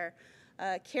care,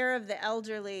 care of the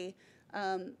elderly,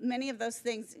 many of those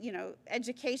things,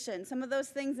 education, some of those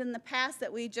things in the past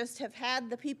that we just have had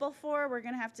the people for, we're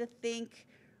going to have to think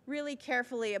really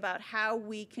carefully about how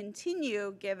we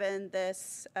continue given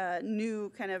this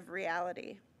new kind of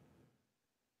reality.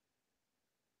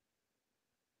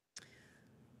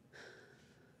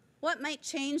 What might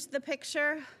change the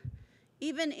picture?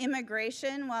 Even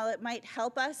immigration, while it might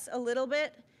help us a little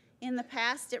bit, in the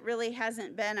past it really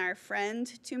hasn't been our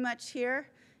friend too much here,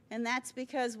 and that's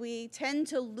because we tend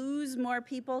to lose more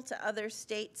people to other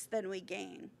states than we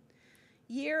gain.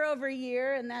 Year over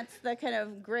year, and that's the kind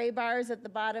of gray bars at the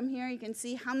bottom here, you can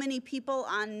see how many people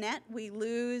on net we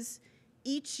lose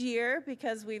each year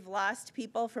because we've lost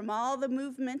people from all the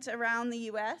movement around the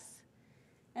U.S.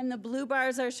 And the blue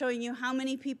bars are showing you how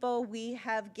many people we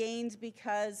have gained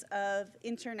because of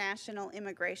international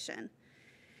immigration.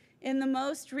 In the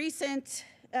most recent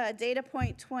data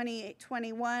point,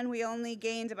 2021, we only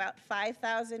gained about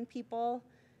 5,000 people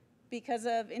because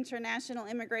of international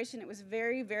immigration. It was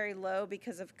very, very low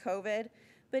because of COVID.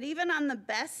 But even on the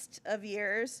best of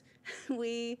years,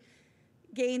 we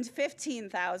gained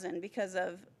 15,000 because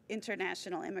of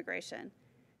international immigration.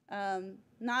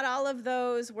 Not all of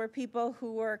those were people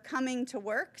who were coming to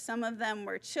work. Some of them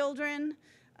were children.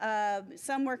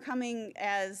 Some were coming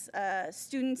as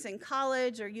students in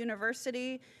college or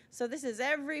university. So this is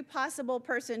every possible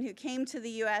person who came to the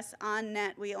US on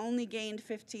net. We only gained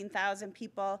 15,000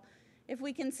 people. If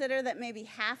we consider that maybe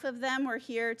half of them were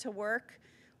here to work,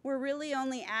 we're really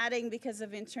only adding, because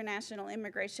of international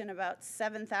immigration, about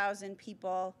 7,000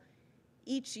 people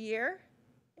each year.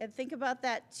 And think about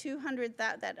that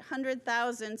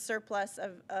 100,000 surplus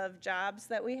of jobs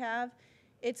that we have.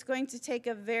 It's going to take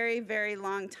a very, very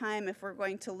long time if we're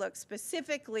going to look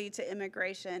specifically to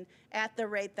immigration at the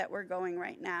rate that we're going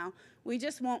right now. We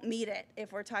just won't meet it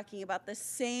if we're talking about the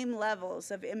same levels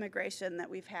of immigration that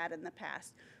we've had in the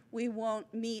past. We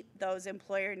won't meet those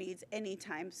employer needs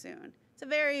anytime soon. It's a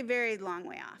very, very long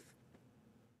way off.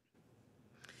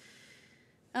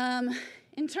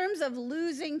 In terms of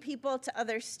losing people to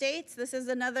other states, this is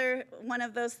another one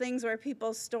of those things where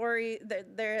people's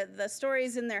the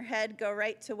stories in their head go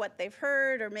right to what they've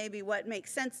heard or maybe what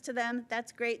makes sense to them.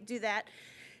 That's great, do that.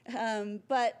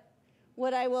 But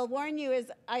what I will warn you is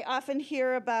I often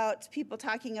hear about people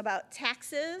talking about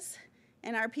taxes.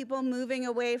 And are people moving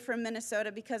away from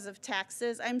Minnesota because of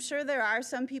taxes? I'm sure there are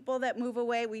some people that move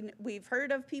away. We've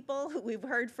heard of people, we've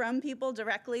heard from people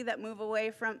directly that move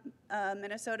away from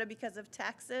Minnesota because of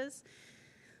taxes.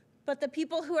 But the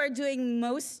people who are doing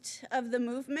most of the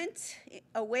movement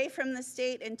away from the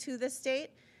state and to the state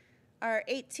are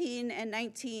 18 and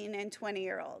 19 and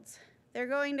 20-year-olds. They're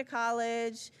going to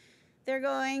college, they're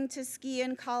going to ski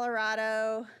in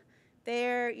Colorado.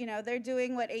 They're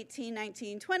doing what 18,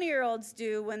 19, 20-year-olds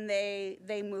do when they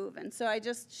move. And so I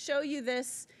just show you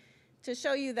this to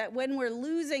show you that when we're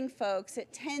losing folks,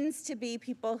 it tends to be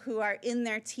people who are in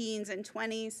their teens and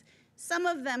 20s. Some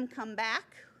of them come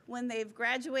back when they've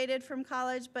graduated from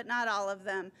college, but not all of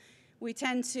them. We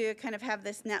tend to kind of have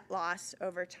this net loss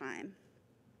over time.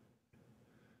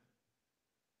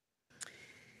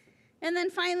 And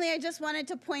then finally, I just wanted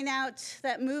to point out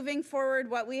that moving forward,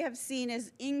 what we have seen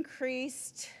is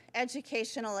increased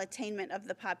educational attainment of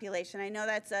the population. I know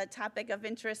that's a topic of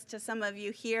interest to some of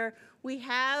you here. We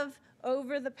have,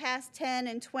 over the past 10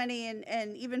 and 20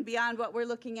 and even beyond what we're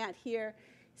looking at here,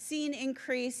 seen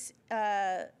increase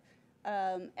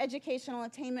educational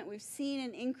attainment. We've seen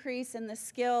an increase in the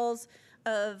skills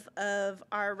of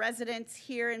our residents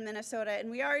here in Minnesota,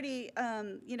 and we already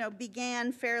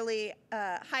began fairly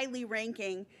highly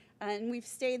ranking, and we've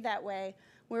stayed that way.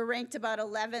 We're ranked about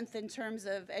 11th in terms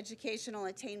of educational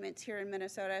attainment here in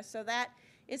Minnesota, so that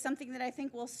is something that I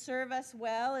think will serve us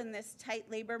well in this tight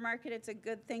labor market. It's a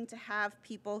good thing to have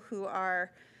people who are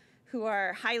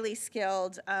highly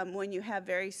skilled when you have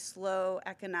very slow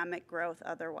economic growth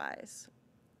otherwise.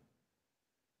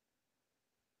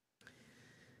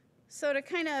 So to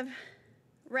kind of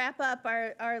wrap up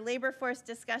our labor force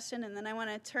discussion, and then I want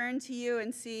to turn to you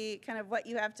and see kind of what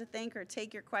you have to think or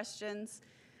take your questions.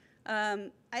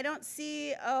 I don't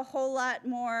see a whole lot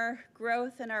more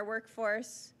growth in our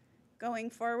workforce going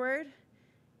forward.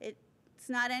 It's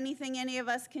not anything any of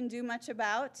us can do much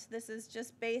about. This is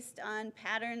just based on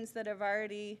patterns that have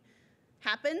already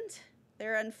happened.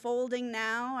 They're unfolding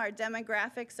now. Our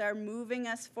demographics are moving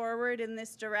us forward in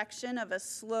this direction of a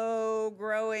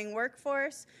slow-growing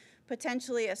workforce,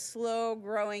 potentially a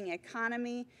slow-growing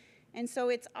economy. And so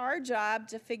it's our job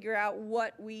to figure out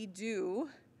what we do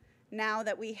now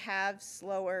that we have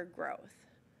slower growth.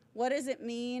 What does it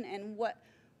mean, and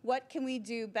what can we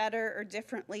do better or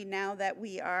differently now that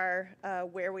we are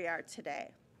where we are today?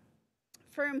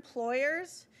 For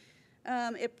employers,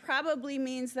 it probably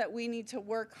means that we need to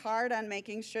work hard on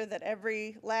making sure that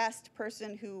every last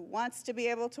person who wants to be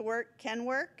able to work can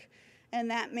work,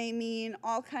 and that may mean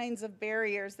all kinds of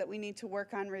barriers that we need to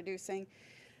work on reducing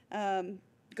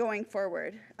going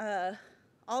forward.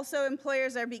 Also,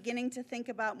 employers are beginning to think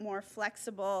about more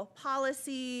flexible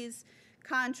policies,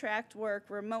 contract work,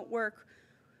 remote work.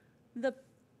 The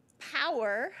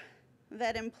power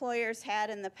that employers had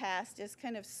in the past is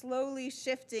kind of slowly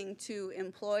shifting to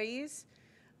employees,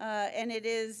 and it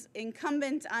is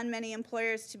incumbent on many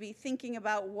employers to be thinking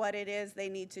about what it is they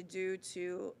need to do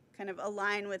to kind of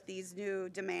align with these new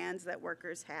demands that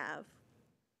workers have.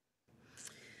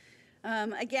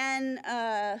 Again,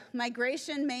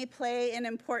 migration may play an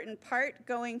important part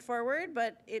going forward,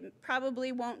 but it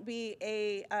probably won't be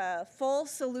a full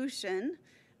solution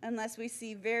unless we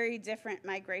see very different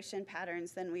migration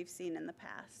patterns than we've seen in the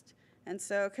past. And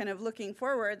so kind of looking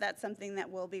forward, that's something that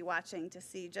we'll be watching to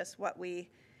see just what we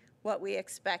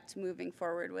expect moving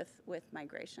forward with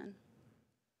migration.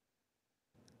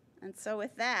 And so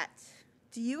with that,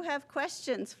 do you have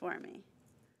questions for me?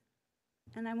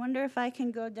 And I wonder if I can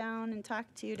go down and talk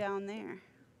to you down there.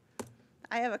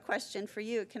 I have a question for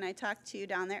you. Can I talk to you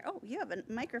down there? Oh, you have a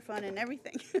microphone and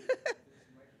everything.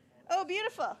 Oh,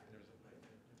 beautiful.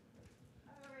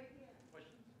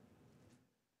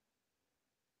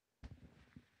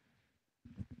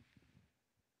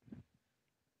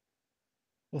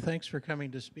 Well, thanks for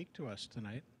coming to speak to us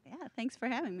tonight. Yeah, thanks for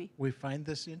having me. We find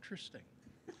this interesting.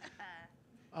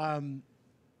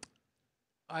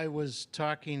 I was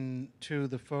talking to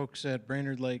the folks at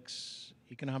Brainerd Lakes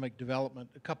Economic Development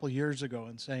a couple years ago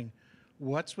and saying,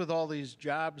 what's with all these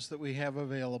jobs that we have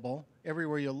available?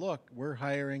 Everywhere you look, we're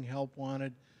hiring, help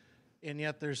wanted, and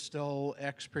yet there's still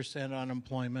X%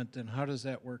 unemployment, and how does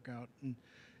that work out? And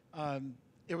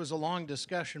it was a long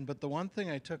discussion, but the one thing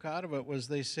I took out of it was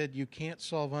they said you can't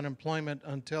solve unemployment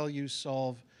until you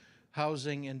solve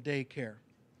housing and daycare.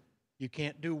 You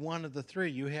can't do one of the three.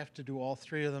 You have to do all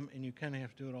three of them, and you kind of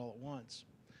have to do it all at once.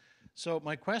 So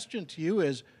my question to you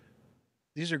is,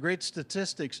 these are great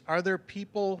statistics. Are there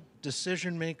people,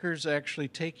 decision makers, actually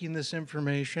taking this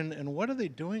information, and what are they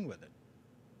doing with it?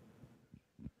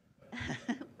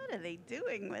 What are they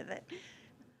doing with it?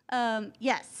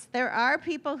 Yes, there are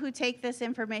people who take this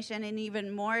information and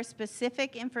even more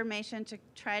specific information to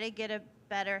try to get a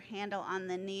better handle on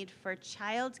the need for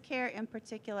childcare in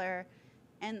particular,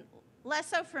 and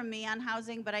less so for me on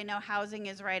housing, but I know housing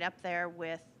is right up there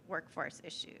with workforce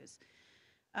issues.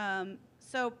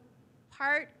 So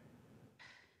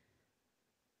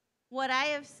what I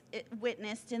have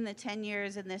witnessed in the 10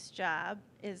 years in this job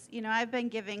is, you know, I've been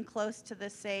giving close to the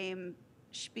same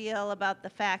spiel about the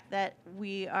fact that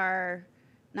we're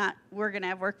going to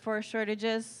have workforce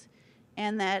shortages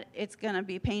and that it's going to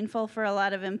be painful for a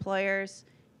lot of employers.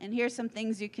 And here's some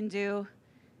things you can do.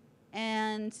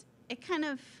 And it kind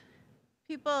of,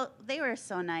 people, they were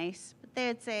so nice, but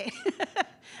they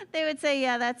would say,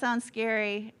 yeah, that sounds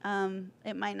scary.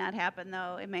 It might not happen,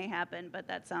 though. It may happen, but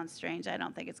that sounds strange. I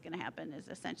don't think it's going to happen is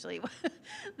essentially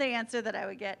the answer that I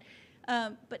would get.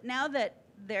 But now that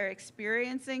they're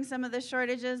experiencing some of the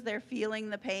shortages, they're feeling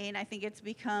the pain. I think it's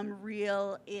become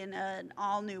real in an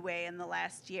all new way in the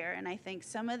last year. And I think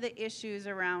some of the issues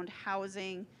around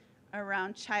housing,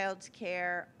 around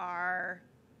childcare are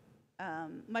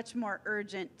much more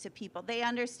urgent to people. They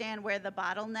understand where the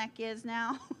bottleneck is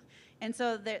now. And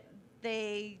so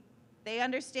they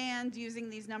understand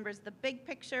using these numbers, the big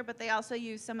picture, but they also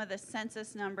use some of the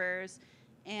census numbers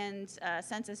and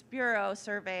Census Bureau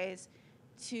surveys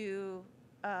to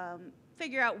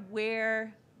figure out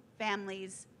where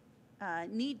families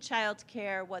need child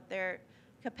care, what their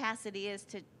capacity is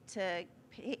to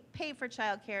pay for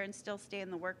child care and still stay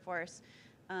in the workforce.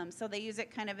 So they use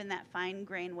it kind of in that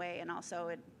fine-grained way and also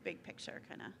a big picture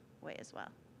kind of way as well.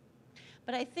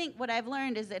 But I think what I've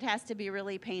learned is it has to be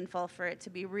really painful for it to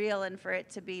be real and for it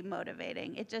to be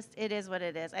motivating. It is what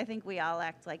it is. I think we all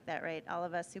act like that, right? All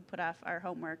of us who put off our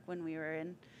homework when we were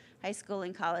in high school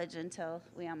and college until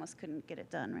we almost couldn't get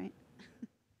it done, right?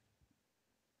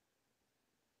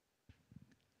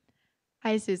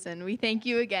 Hi, Susan. We thank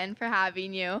you again for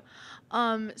having you.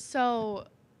 So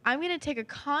I'm going to take a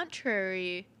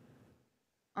contrary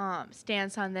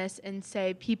stance on this and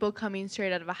say people coming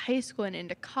straight out of a high school and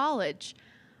into college,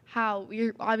 how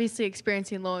we're obviously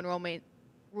experiencing low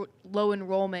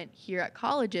enrollment here at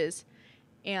colleges.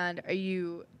 And are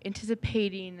you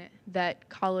anticipating that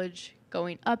college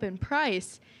going up in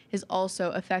price is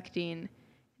also affecting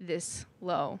this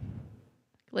low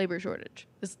labor shortage,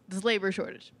 this labor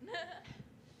shortage?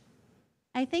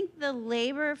 I think the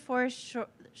labor force,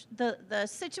 the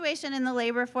situation in the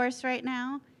labor force right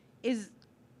now is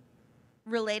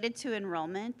related to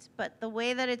enrollment, but the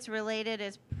way that it's related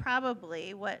is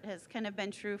probably what has kind of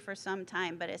been true for some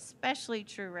time, but especially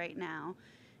true right now,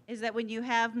 is that when you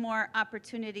have more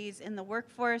opportunities in the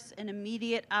workforce and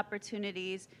immediate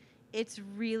opportunities, it's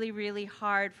really, really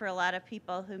hard for a lot of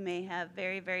people who may have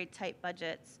very, very tight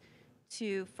budgets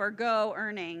to forego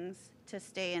earnings to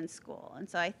stay in school. And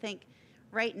so I think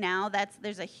right now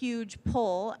there's a huge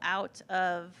pull out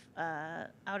of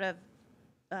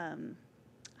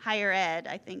higher ed.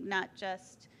 I think not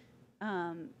just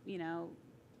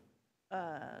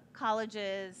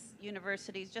colleges,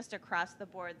 universities, just across the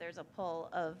board. There's a pull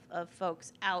of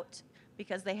folks out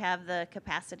because they have the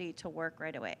capacity to work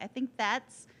right away. I think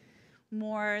that's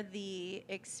more the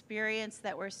experience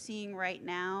that we're seeing right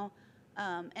now.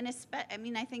 I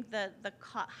mean, I think the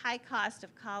high cost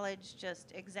of college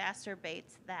just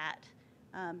exacerbates that.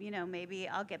 You know, maybe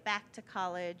I'll get back to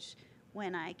college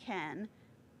when I can.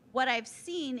 What I've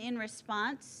seen in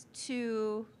response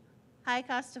to high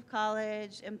cost of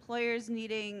college, employers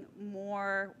needing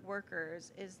more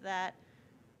workers, is that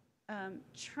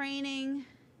training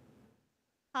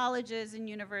colleges and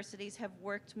universities have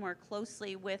worked more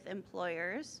closely with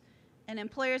employers, and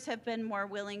employers have been more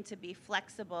willing to be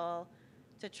flexible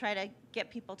to try to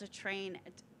get people to train,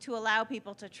 to allow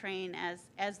people to train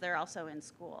as they're also in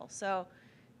school. So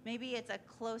maybe it's a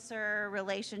closer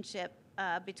relationship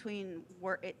between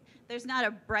work. There's not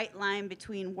a bright line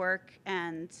between work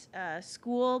and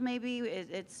school. Maybe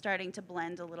it's starting to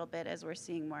blend a little bit as we're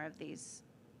seeing more of these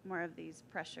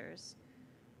pressures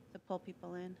to pull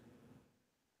people in.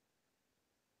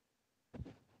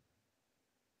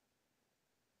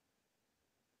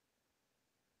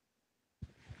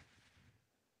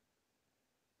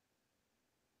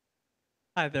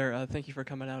 Hi there. Thank you for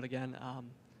coming out again.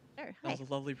 Sure. That Hi. was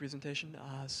a lovely presentation.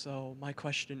 So my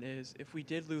question is, if we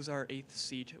did lose our 8th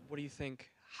seat, what do you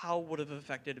think, how would it have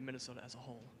affected Minnesota as a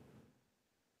whole?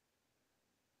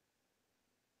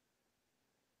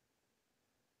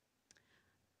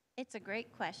 It's a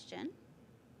great question.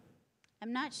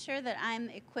 I'm not sure that I'm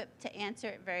equipped to answer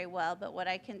it very well, but what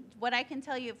I can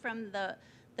tell you from the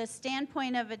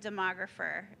standpoint of a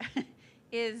demographer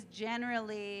is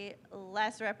generally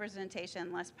less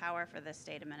representation, less power for the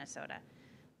state of Minnesota.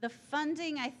 The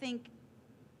funding, I think,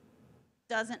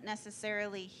 doesn't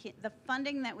necessarily, the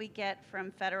funding that we get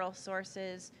from federal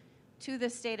sources to the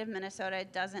state of Minnesota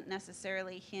doesn't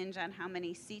necessarily hinge on how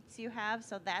many seats you have,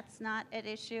 so that's not at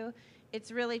issue.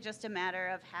 It's really just a matter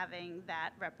of having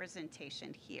that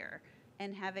representation here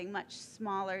and having much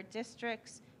smaller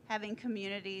districts, having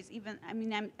communities, even, I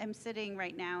mean, I'm sitting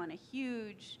right now in a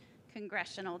huge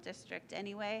congressional district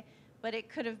anyway, but it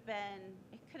could have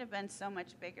been so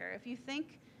much bigger. If you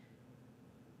think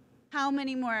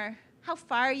how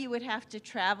far you would have to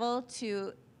travel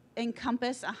to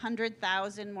encompass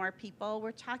 100,000 more people,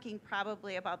 we're talking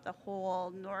probably about the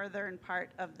whole northern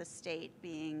part of the state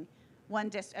being one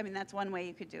district. I mean, that's one way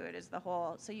you could do it, is the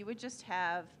whole. So you would just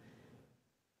have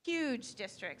huge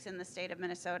districts in the state of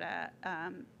Minnesota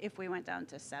if we went down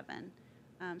to 7.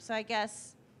 So I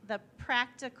guess the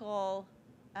practical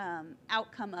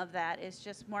outcome of that is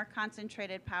just more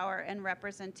concentrated power and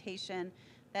representation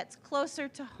that's closer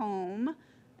to home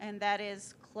and that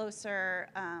is closer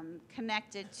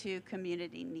connected to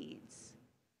community needs,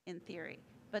 in theory.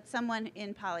 But someone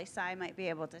in poli-sci might be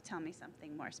able to tell me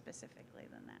something more specifically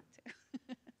than that, too.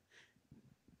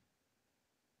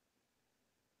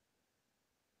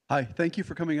 Hi, thank you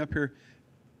for coming up here.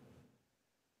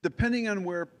 Depending on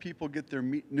where people get their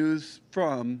news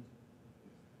from,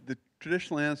 the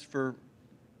traditional answer for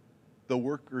the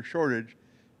worker shortage,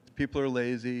 people are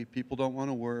lazy, people don't want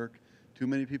to work, too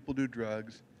many people do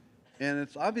drugs, and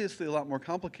it's obviously a lot more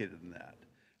complicated than that.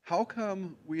 How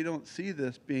come we don't see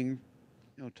this being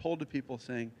told to people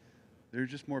saying, there's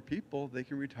just more people, they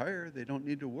can retire, they don't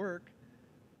need to work,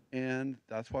 and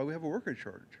that's why we have a worker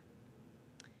shortage?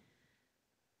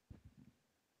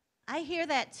 I hear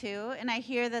that too, and I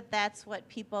hear that that's what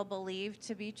people believe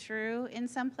to be true in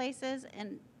some places.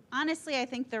 And honestly, I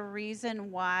think the reason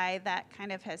why that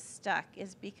kind of has stuck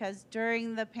is because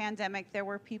during the pandemic, there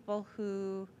were people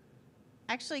who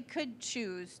actually could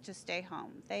choose to stay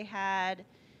home. They had,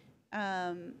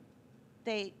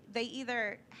 they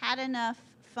either had enough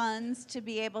funds to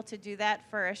be able to do that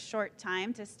for a short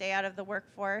time to stay out of the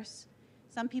workforce.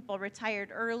 Some people retired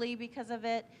early because of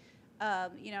it.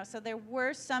 So there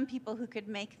were some people who could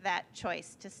make that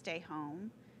choice to stay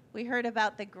home. We heard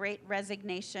about the Great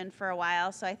Resignation for a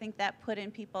while, so I think that put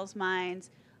in people's minds,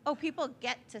 oh, people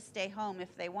get to stay home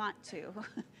if they want to.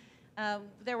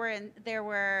 There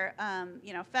were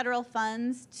federal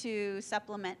funds to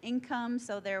supplement income,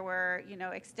 so there were,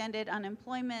 extended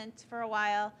unemployment for a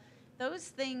while. Those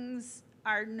things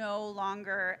are no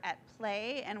longer at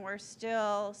play, and we're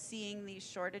still seeing these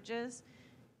shortages.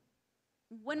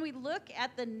 When we look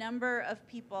at the number of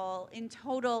people in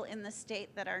total in the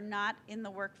state that are not in the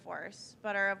workforce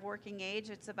but are of working age,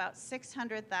 it's about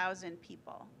 600,000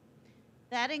 people.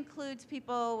 That includes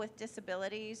people with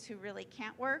disabilities who really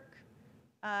can't work.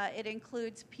 It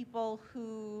includes people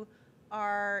who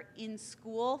are in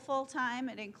school full-time.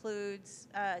 It includes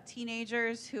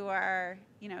teenagers who are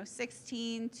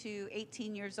 16 to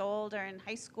 18 years old or in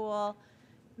high school.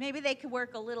 Maybe they could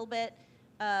work a little bit,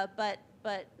 but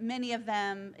but many of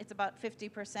them, it's about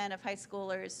 50% of high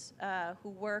schoolers who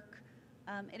work.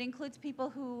 It includes people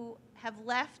who have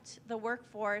left the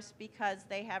workforce because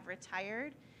they have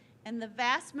retired. And the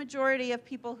vast majority of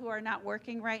people who are not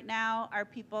working right now are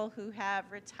people who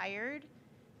have retired,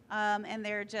 and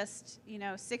they're just,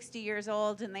 60 years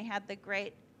old, and they had the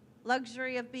great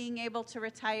luxury of being able to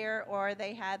retire, or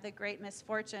they had the great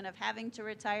misfortune of having to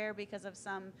retire because of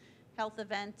some health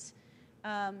event.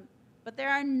 But there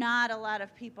are not a lot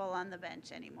of people on the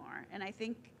bench anymore. And I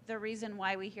think the reason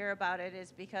why we hear about it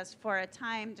is because for a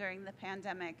time during the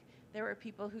pandemic, there were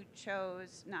people who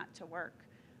chose not to work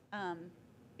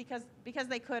because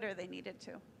they could or they needed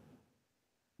to.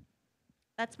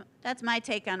 That's my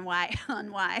take on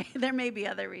why. There may be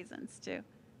other reasons too.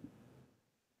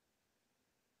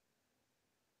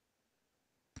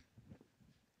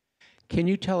 Can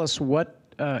you tell us what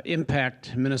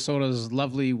impact Minnesota's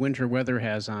lovely winter weather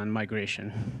has on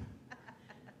migration?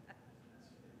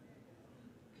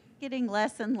 Getting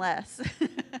less and less.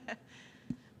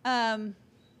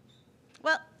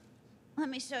 Well, let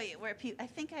me show you where people, I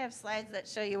think I have slides that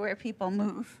show you where people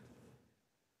move.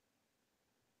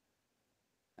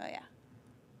 Oh yeah.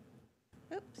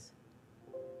 Oops.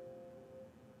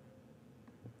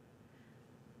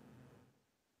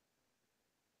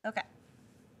 Okay.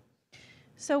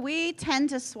 So we tend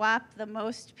to swap the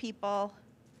most people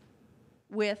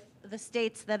with the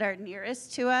states that are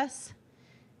nearest to us.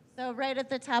 So right at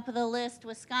the top of the list,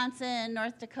 Wisconsin,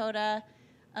 North Dakota.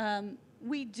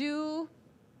 We do,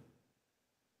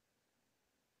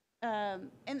 and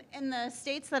the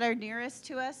states that are nearest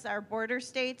to us, our border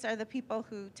states, are the people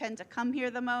who tend to come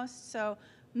here the most. So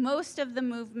most of the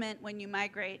movement when you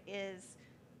migrate is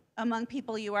among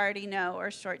people you already know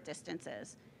or short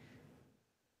distances.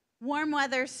 Warm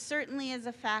weather certainly is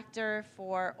a factor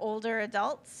for older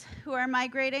adults who are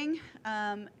migrating.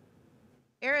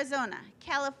 Arizona,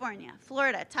 California,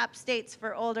 Florida, top states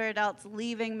for older adults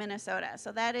leaving Minnesota.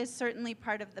 So that is certainly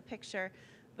part of the picture.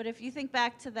 But if you think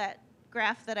back to that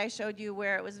graph that I showed you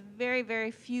where it was very, very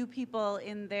few people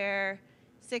in their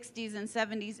 60s and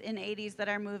 70s and 80s that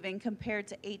are moving compared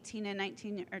to 18 and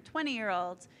 19 or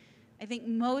 20-year-olds, I think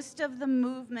most of the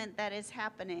movement that is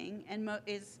happening and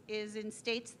is in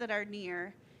states that are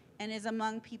near and is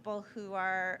among people who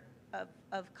are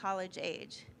of college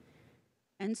age.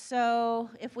 And so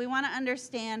if we want to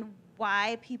understand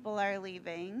why people are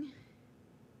leaving,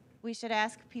 we should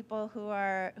ask people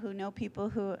who know people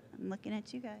who, I'm looking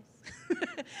at you guys,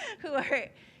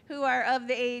 who are of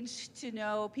the age to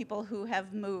know people who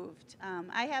have moved.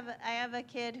 I have a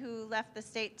kid who left the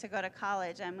state to go to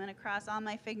college. I'm going to cross all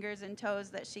my fingers and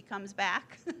toes that she comes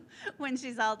back when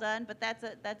she's all done, but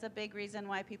that's a big reason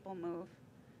why people move.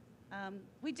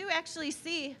 We do actually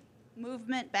see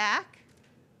movement back.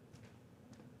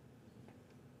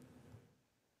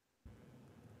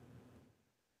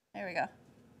 There we go.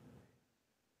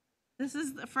 This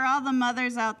is for all the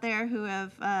mothers out there who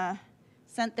have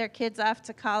sent their kids off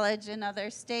to college in other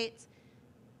states,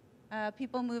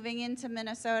 people moving into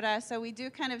Minnesota. So we do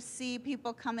kind of see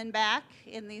people coming back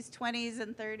in these 20s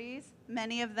and 30s.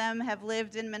 Many of them have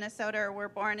lived in Minnesota or were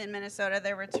born in Minnesota.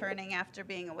 They're returning after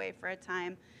being away for a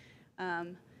time.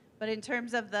 But in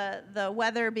terms of the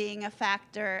weather being a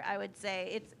factor, I would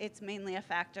say it's mainly a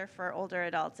factor for older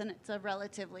adults, and it's a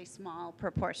relatively small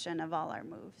proportion of all our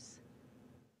moves.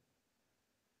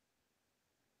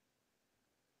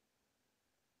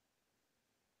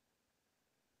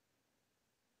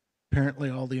 Apparently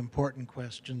all the important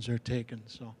questions are taken,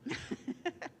 so.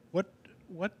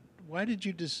 Why did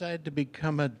you decide to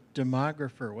become a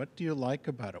demographer? What do you like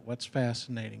about it? What's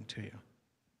fascinating to you?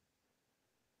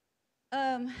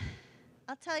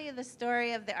 I'll tell you the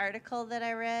story of the article that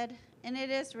I read, and it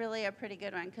is really a pretty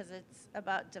good one because it's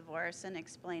about divorce and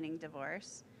explaining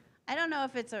divorce. I don't know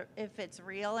if it's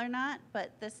real or not,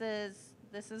 but this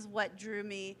is what drew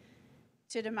me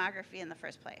to demography in the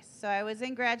first place. So I was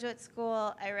in graduate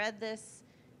school. I read this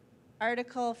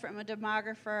article from a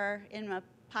demographer in a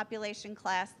population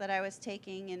class that I was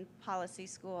taking in policy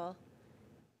school,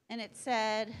 and it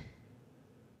said,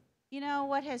 you know,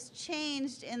 what has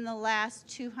changed in the last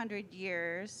 200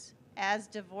 years as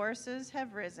divorces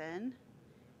have risen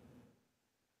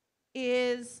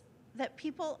is that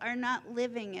people are not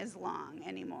living as long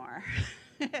anymore.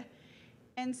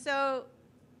 And so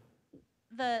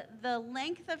the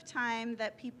length of time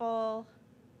that people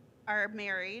are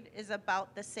married is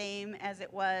about the same as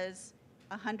it was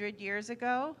 100 years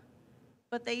ago,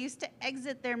 but they used to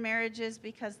exit their marriages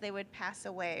because they would pass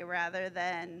away rather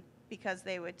than because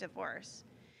they would divorce.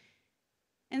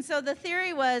 And so the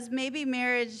theory was maybe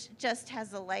marriage just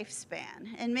has a lifespan,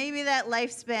 and maybe that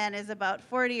lifespan is about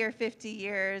 40 or 50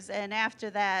 years, and after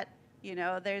that, you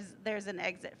know, there's an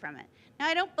exit from it. Now,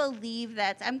 I don't believe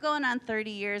that. I'm going on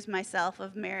 30 years myself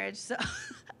of marriage, so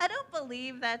I don't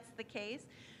believe that's the case.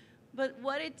 But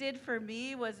what it did for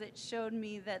me was it showed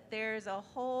me that there's a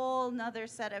whole nother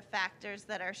set of factors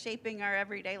that are shaping our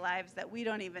everyday lives that we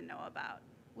don't even know about.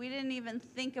 We didn't even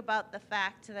think about the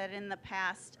fact that in the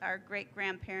past, our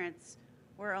great-grandparents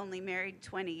were only married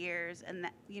 20 years, and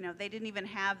that, you know, they didn't even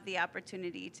have the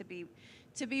opportunity to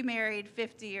be married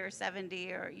 50 or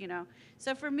 70, or, you know.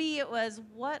 So for me, it was,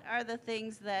 what are the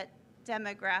things that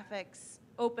demographics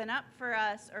open up for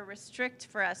us or restrict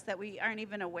for us that we aren't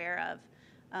even aware of?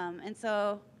 And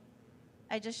so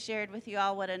I just shared with you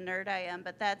all what a nerd I am,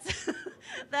 but that's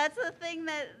that's the thing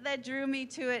that drew me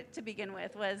to it to begin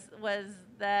with, was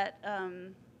that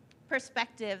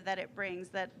perspective that it brings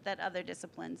that other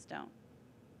disciplines don't.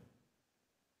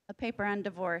 A paper on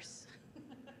divorce.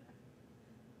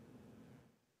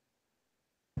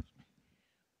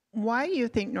 Why do you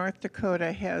think North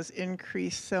Dakota has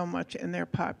increased so much in their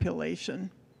population?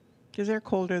 Because they're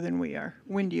colder than we are,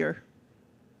 windier.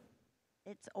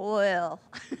 It's oil.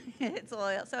 It's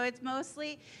oil. So it's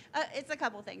mostly, it's a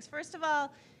couple things. First of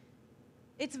all,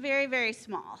 it's very, very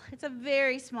small. It's a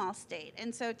very small state.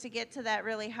 And so to get to that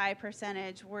really high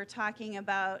percentage, we're talking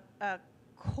about a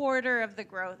quarter of the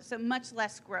growth, so much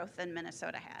less growth than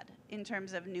Minnesota had in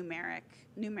terms of numeric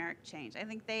change. I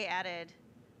think they added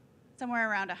somewhere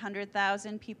around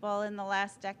 100,000 people in the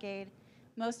last decade.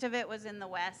 Most of it was in the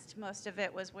West. Most of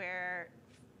it was where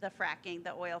the fracking,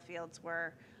 the oil fields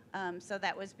were. So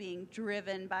that was being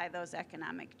driven by those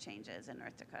economic changes in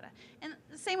North Dakota. And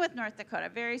the same with North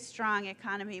Dakota, very strong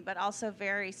economy, but also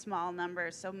very small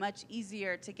numbers, so much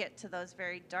easier to get to those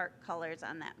very dark colors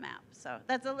on that map. So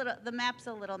that's the map's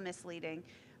a little misleading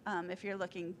if you're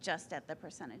looking just at the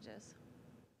percentages.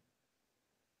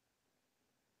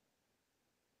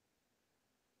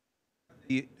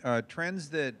 The trends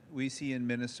that we see in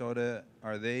Minnesota,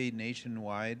 are they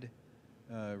nationwide?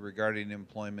 Regarding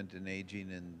employment and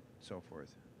aging and so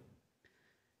forth?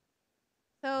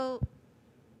 So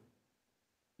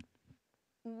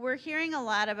we're hearing a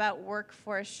lot about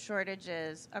workforce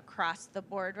shortages across the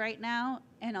board right now,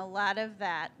 and a lot of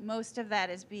that, most of that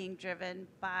is being driven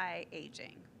by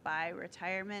aging, by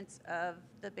retirements of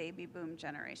the baby boom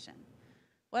generation.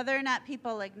 Whether or not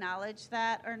people acknowledge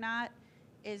that or not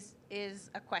is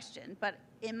a question, but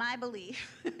in my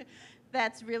belief,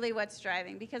 that's really what's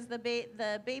driving, because the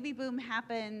baby boom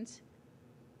happened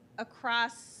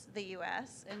across the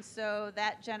U.S., and so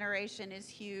that generation is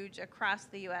huge across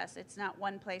the U.S. It's not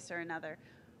one place or another.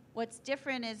 What's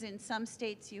different is in some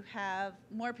states you have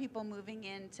more people moving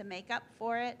in to make up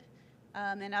for it.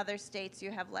 In other states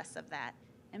you have less of that.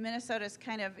 And Minnesota's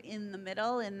kind of in the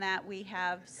middle in that we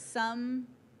have some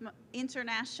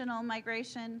international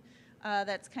migration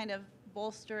that's kind of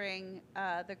bolstering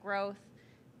the growth.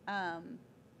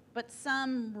 But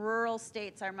some rural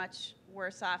states are much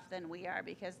worse off than we are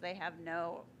because they have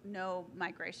no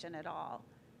migration at all.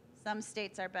 Some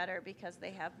states are better because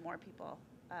they have more people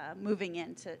moving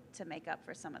in to make up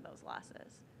for some of those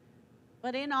losses.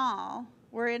 But in all,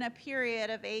 we're in a period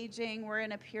of aging, we're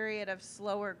in a period of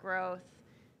slower growth,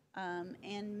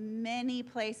 and many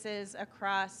places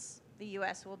across the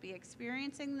U.S. will be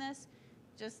experiencing this,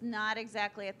 just not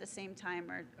exactly at the same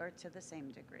time or to the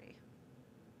same degree.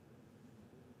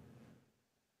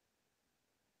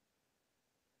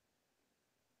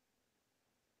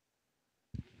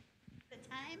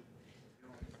 Time?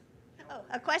 Oh,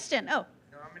 a question. Oh.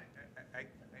 No, I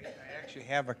actually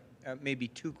have maybe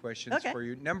two questions Okay. for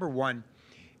you. Number one,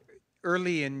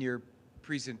 early in your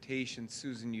presentation,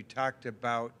 Susan, you talked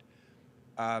about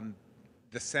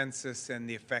the census and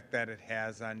the effect that it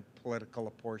has on political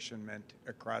apportionment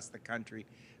across the country,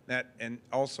 and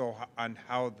also on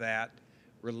how that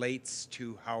relates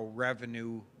to how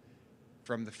revenue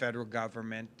from the federal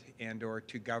government and or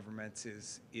to governments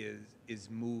is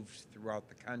moved throughout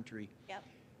the country. Yep.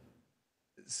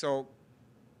 So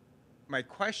my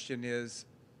question is,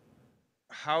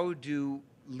 how do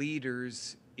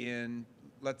leaders in,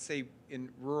 let's say, in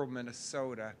rural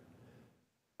Minnesota,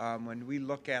 when we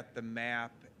look at the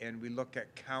map and we look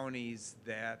at counties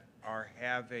that are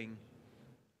having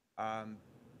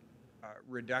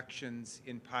reductions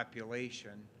in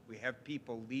population, we have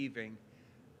people leaving,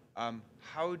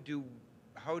 how do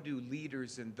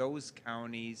leaders in those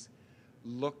counties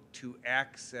look to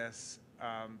access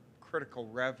critical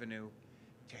revenue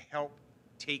to help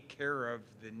take care of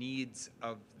the needs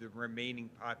of the remaining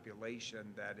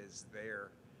population that is there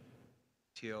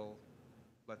till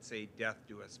let's say, death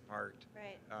do us part.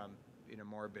 Right. In a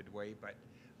morbid way, but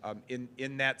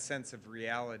in that sense of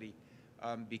reality,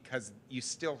 because you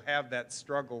still have that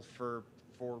struggle for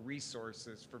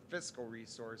resources, for fiscal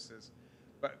resources,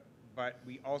 but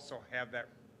we also have that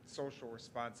social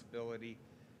responsibility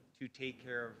to take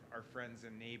care of our friends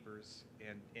and neighbors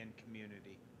and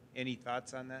community. Any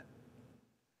thoughts on that?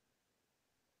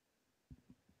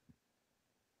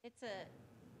 It's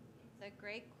a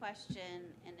great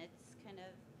question, and it's kind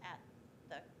of at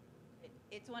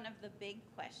it's one of the big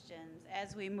questions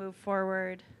as we move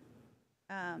forward,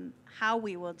 how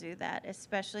we will do that,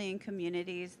 especially in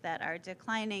communities that are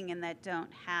declining and that don't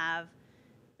have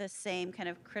the same kind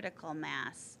of critical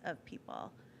mass of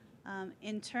people.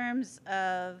 In terms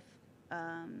of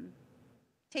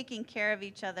taking care of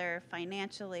each other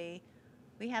financially,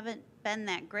 we haven't been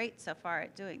that great so far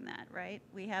at doing that, right?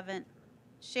 We haven't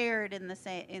shared in the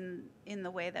same in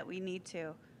the way that we need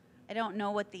to. I don't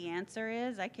know what the answer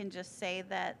is. I can just say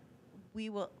that we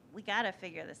got to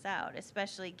figure this out,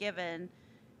 especially given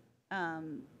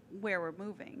where we're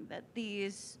moving, that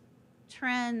these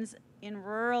trends in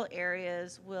rural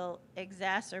areas will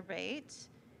exacerbate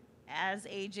as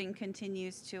aging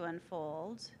continues to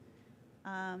unfold.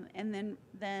 And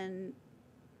then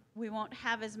we won't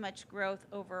have as much growth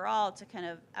overall to kind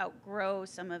of outgrow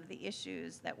some of the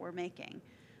issues that we're making.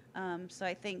 So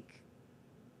I think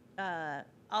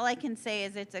all I can say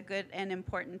is it's a good and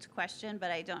important question,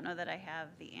 but I don't know that I have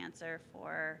the answer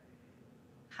for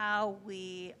how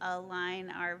we align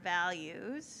our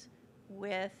values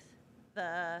with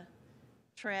the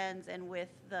trends and with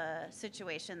the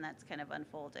situation that's kind of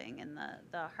unfolding and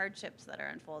the hardships that are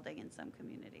unfolding in some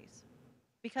communities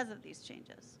because of these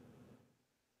changes.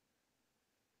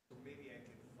 So maybe I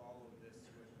could follow this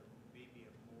with maybe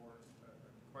a more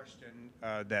question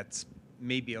that's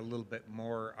maybe a little bit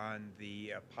more on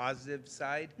the positive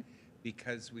side,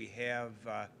 because we have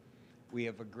a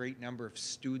great number of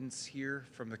students here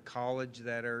from the college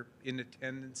that are in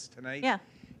attendance tonight. Yeah.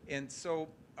 And so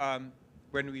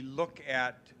when we looked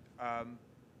at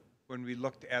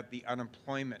the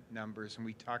unemployment numbers, and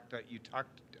you talked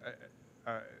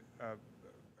a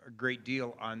great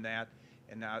deal on that,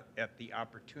 and at the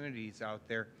opportunities out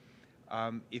there.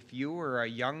 If you were a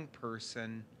young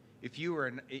person, if you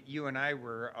and I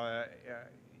were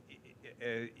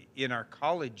in our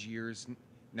college years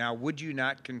now, would you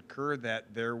not concur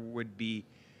that there would be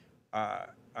a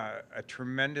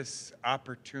tremendous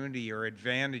opportunity or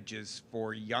advantages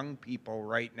for young people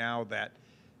right now, that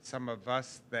some of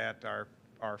us that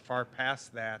are far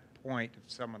past that point,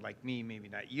 someone like me, maybe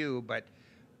not you, but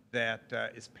that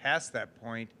is past that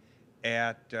point,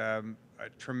 at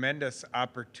tremendous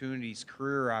opportunities,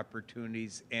 career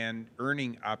opportunities, and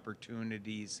earning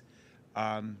opportunities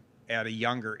at a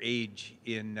younger age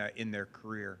in their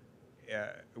career?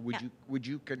 Would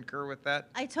you concur with that?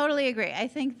 I totally agree. I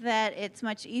think that it's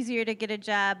much easier to get a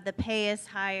job. The pay is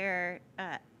higher.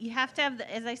 You have to have,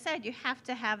 as I said, you have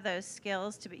to have those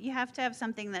skills you have to have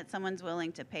something that someone's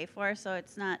willing to pay for. So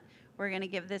it's not, we're going to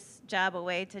give this job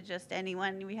away to just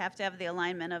anyone. We have to have the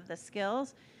alignment of the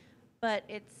skills. But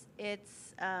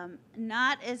it's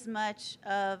not as much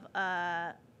of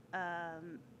a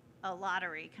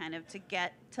lottery kind of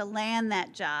to land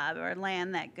that job or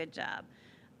land that good job.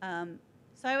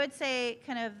 So I would say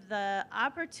kind of the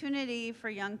opportunity for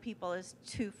young people is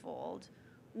twofold.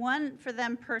 One, for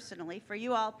them personally, for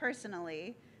you all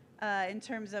personally, in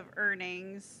terms of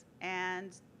earnings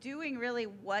and doing really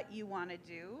what you want to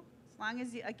do. As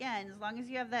long as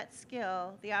you have that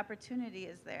skill, the opportunity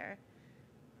is there.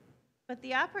 But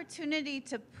the opportunity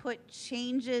to put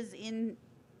changes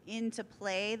into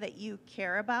play that you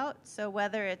care about, so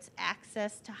whether it's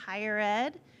access to higher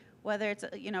ed, whether it's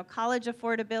college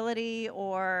affordability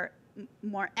or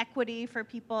more equity for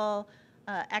people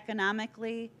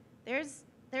economically, there's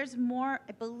more.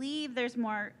 I believe there's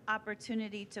more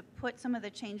opportunity to put some of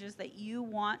the changes that you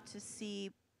want to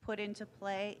see put into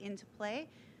play,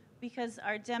 because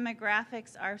our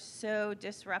demographics are so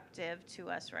disruptive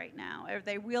to us right now, or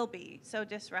they will be so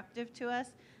disruptive to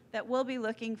us that we'll be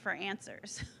looking for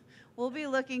answers. We'll be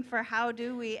looking for how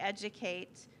do we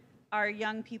educate our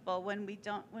young people when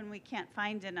we can't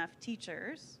find enough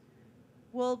teachers.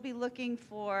 We'll be looking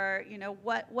for,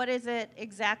 what is it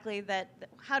exactly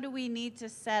how do we need to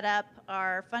set up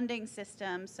our funding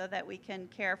system so that we can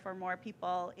care for more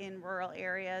people in rural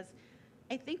areas.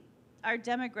 I think our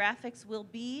demographics will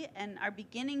be and are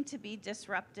beginning to be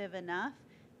disruptive enough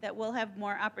that we'll have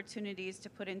more opportunities to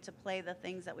put into play the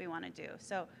things that we want to do.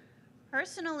 So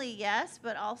personally, yes,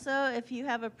 but also if you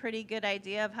have a pretty good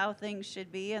idea of how things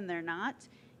should be and they're not,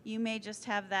 you may just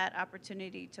have that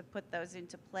opportunity to put those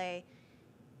into play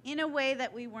in a way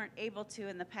that we weren't able to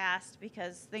in the past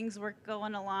because things were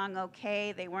going along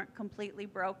okay. They weren't completely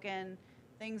broken.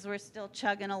 Things were still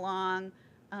chugging along.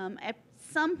 At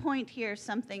some point here,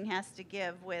 something has to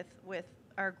give with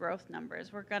our growth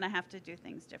numbers. We're going to have to do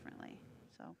things differently.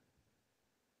 So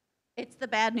it's the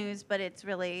bad news, but it's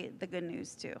really the good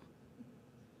news too.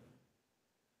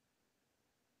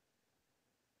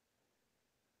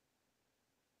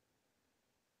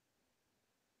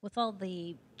 With all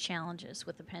the challenges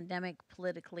with the pandemic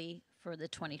politically for the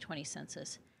 2020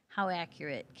 census, how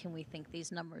accurate can we think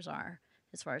these numbers are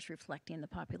as far as reflecting the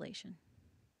population?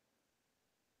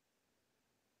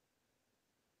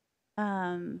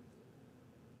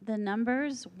 The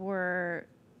numbers were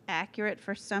accurate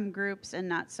for some groups and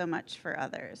not so much for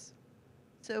others.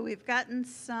 So we've gotten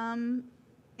some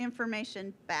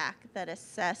information back that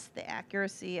assess the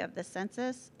accuracy of the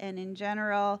census, and in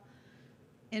general,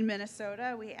 in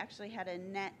Minnesota, we actually had a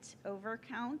net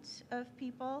overcount of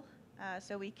people.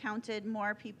 So we counted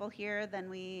more people here than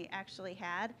we actually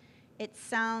had. It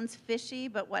sounds fishy,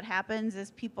 but what happens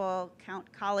is people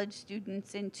count college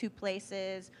students in two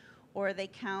places, or they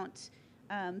count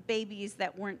babies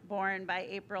that weren't born by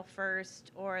April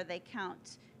 1st, or they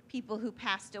count people who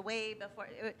passed away before.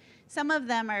 Some of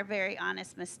them are very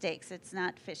honest mistakes. It's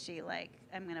not fishy like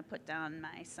I'm going to put down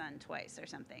my son twice or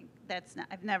something. That's not,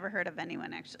 I've never heard of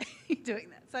anyone actually doing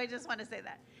that. So I just want to say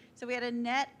that. So we had a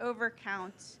net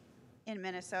overcount in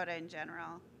Minnesota in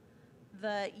general.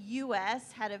 The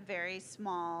U.S. had a very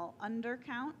small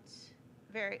undercount,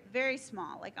 very, very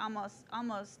small, like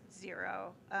almost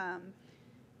zero.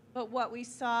 But what we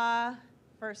saw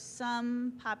for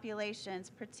some populations,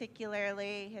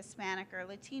 particularly Hispanic or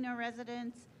Latino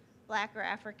residents, Black or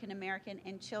African American,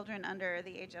 and children under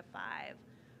the age of 5,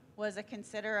 was a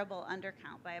considerable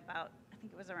undercount by about, I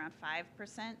think it was around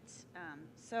 5%.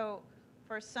 So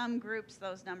for some groups,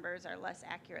 those numbers are less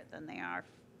accurate than they are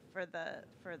for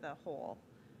the whole.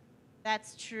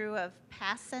 That's true of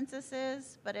past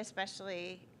censuses, but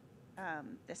especially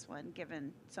this one,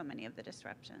 given so many of the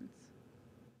disruptions.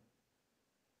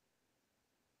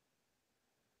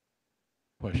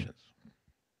 Questions?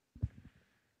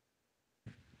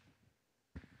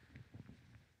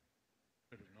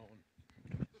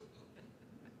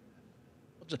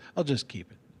 I'll just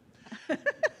keep it.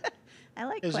 I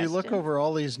like As questions. you look over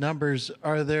all these numbers,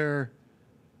 are there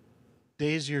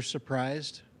days you're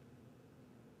surprised?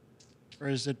 Or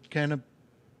is it kind of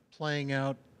playing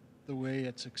out the way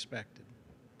it's expected?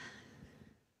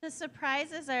 The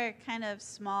surprises are kind of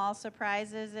small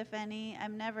surprises, if any.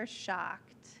 I'm never shocked.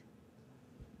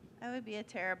 I would be a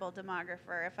terrible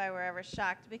demographer if I were ever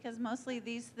shocked, because mostly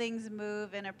these things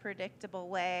move in a predictable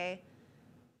way.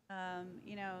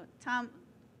 You know, Tom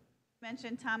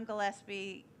mentioned Tom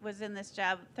Gillespie was in this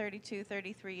job 32,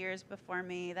 33 years before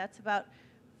me. That's about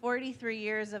 43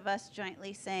 years of us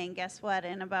jointly saying, guess what,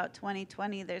 in about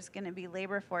 2020, there's going to be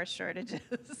labor force shortages.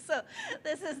 So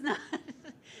this is not,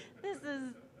 this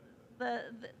is,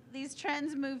 these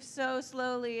trends move so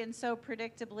slowly and so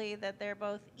predictably that they're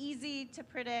both easy to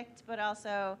predict, but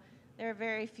also there are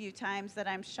very few times that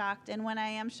I'm shocked. And when I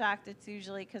am shocked, it's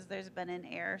usually because there's been an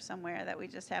error somewhere that we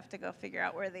just have to go figure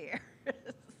out where the error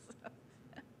is.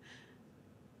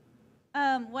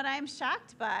 What I'm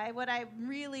shocked by, what I'm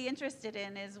really interested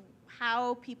in, is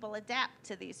how people adapt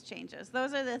to these changes.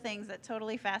 Those are the things that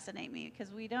totally fascinate me,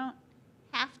 because we don't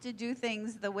have to do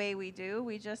things the way we do.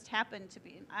 We just happen to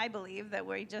be, I believe that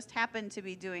we just happen to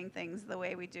be doing things the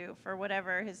way we do for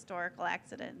whatever historical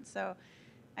accident. So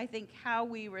I think how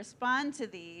we respond to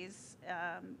these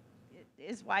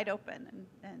is wide open,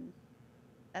 and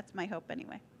that's my hope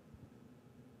anyway.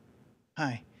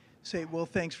 Hi. Well,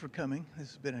 thanks for coming. This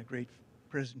has been a great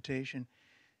presentation.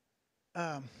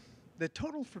 The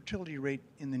total fertility rate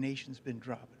in the nation's been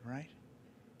dropping, right?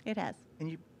 It has. And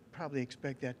you probably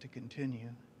expect that to continue.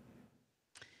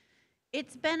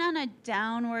 It's been on a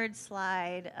downward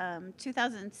slide.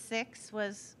 2006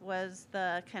 was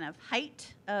the kind of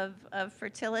height of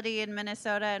fertility in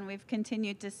Minnesota, and we've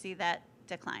continued to see that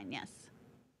decline, yes.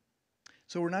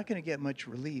 So we're not going to get much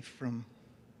relief from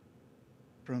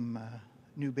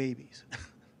new babies.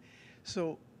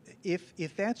 So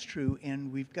if that's true,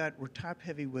 and we're top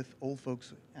heavy with old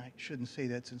folks, I shouldn't say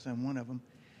that since I'm one of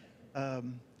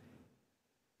them,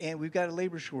 and we've got a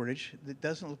labor shortage that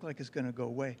doesn't look like it's going to go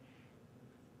away.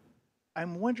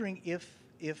 I'm wondering if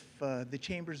the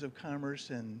chambers of commerce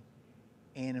and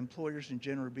employers in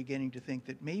general are beginning to think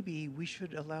that maybe we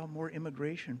should allow more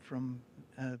immigration from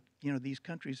these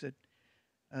countries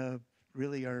that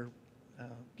really are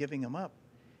giving them up.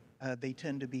 They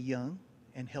tend to be young,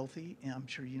 and healthy, and I'm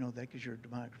sure you know that because you're a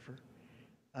demographer,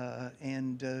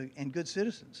 and good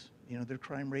citizens. You know, their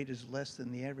crime rate is less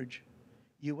than the average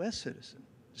U.S. citizen,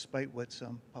 despite what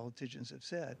some politicians have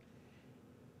said.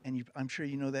 And I'm sure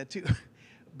you know that too.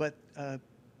 But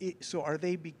so are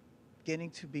they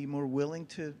beginning to be more willing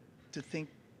to think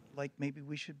like maybe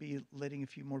we should be letting a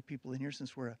few more people in here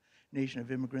since we're a nation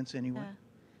of immigrants anyway?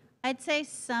 I'd say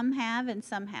some have and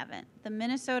some haven't. The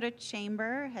Minnesota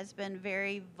Chamber has been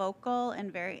very vocal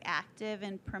and very active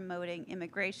in promoting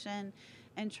immigration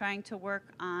and trying to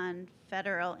work on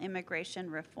federal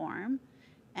immigration reform.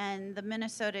 And the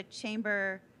Minnesota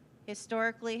Chamber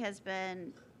historically has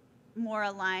been more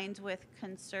aligned with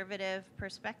conservative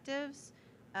perspectives,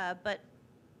 but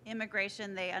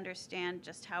immigration, they understand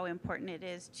just how important it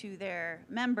is to their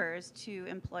members, to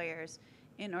employers,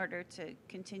 in order to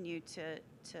continue to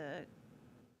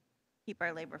keep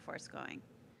our labor force going.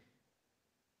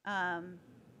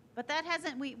 But that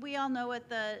hasn't, we all know what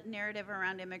the narrative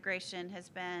around immigration has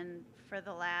been for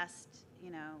the last,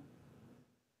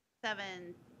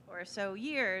 7 or so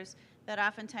years, that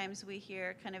oftentimes we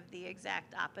hear kind of the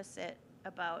exact opposite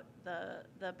about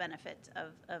the benefit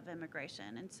of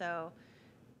immigration. And so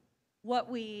what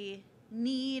we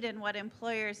need and what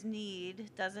employers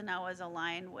need doesn't always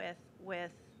align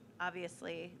with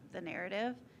obviously the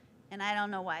narrative. And I don't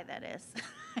know why that is.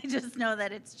 I just know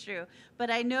that it's true.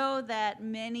 But I know that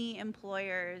many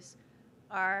employers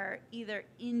are either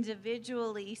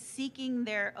individually seeking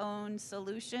their own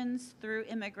solutions through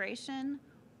immigration,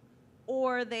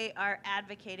 or they are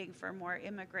advocating for more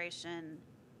immigration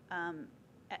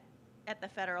at the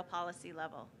federal policy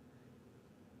level.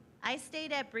 I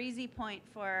stayed at Breezy Point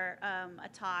for a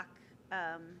talk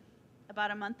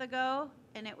about a month ago,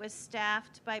 and it was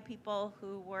staffed by people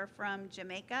who were from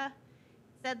Jamaica.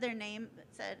 Said their name,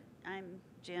 said, I'm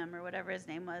Jim, or whatever his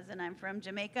name was, and I'm from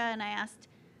Jamaica. And I asked,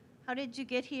 how did you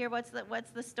get here? What's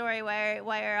the story? Why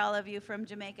are all of you from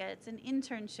Jamaica? It's an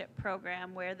internship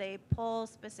program where they pull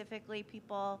specifically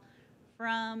people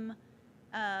from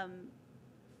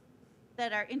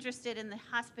that are interested in the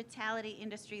hospitality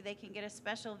industry. They can get a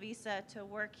special visa to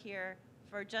work here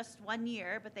for just 1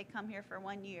 year, but they come here for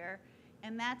 1 year.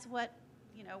 And that's what,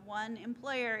 one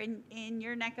employer in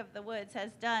your neck of the woods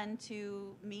has done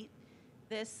to meet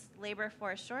this labor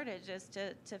force shortage, is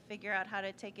to figure out how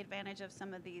to take advantage of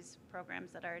some of these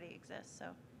programs that already exist. So,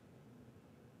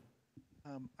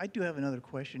 I do have another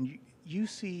question. You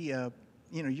see,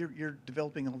 you're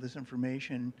developing all this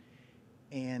information,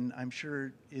 and I'm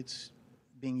sure it's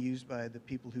being used by the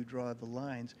people who draw the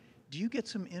lines. Do you get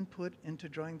some input into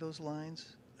drawing those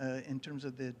lines in terms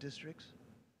of the districts?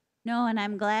 no, and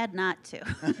I'm glad not to.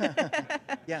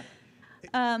 Yeah.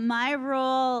 My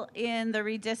role in the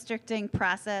redistricting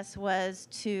process was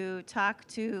to talk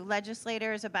to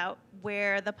legislators about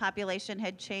where the population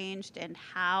had changed and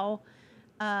how,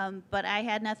 but I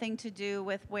had nothing to do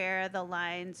with where the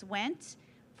lines went.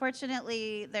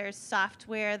 Fortunately, there's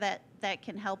software that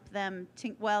can help them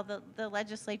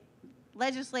the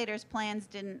legislators' plans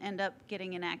didn't end up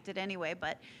getting enacted anyway,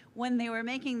 but when they were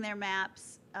making their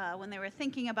maps, when they were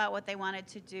thinking about what they wanted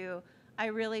to do, I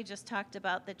really just talked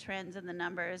about the trends and the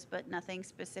numbers, but nothing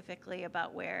specifically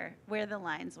about where the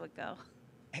lines would go.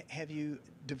 Have you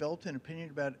developed an opinion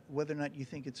about whether or not you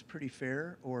think it's pretty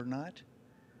fair or not?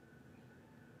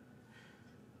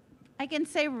 I can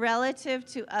say relative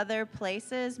to other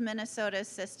places, Minnesota's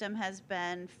system has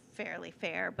been fairly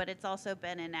fair, but it's also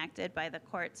been enacted by the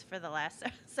courts for the last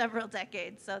several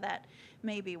decades, so that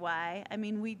may be why. I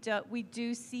mean, we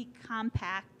do see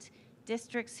compact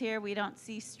districts here. We don't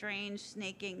see strange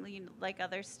snaking like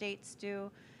other states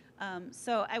do.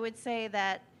 So I would say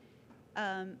that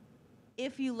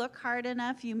if you look hard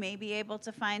enough, you may be able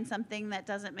to find something that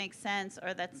doesn't make sense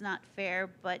or that's not fair,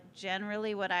 but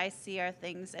generally what I see are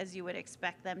things as you would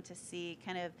expect them to see,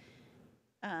 kind of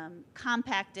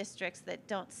compact districts that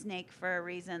don't snake for a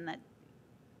reason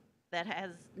that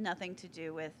has nothing to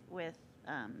do with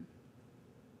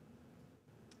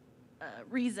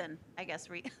reason, I guess,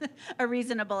 a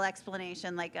reasonable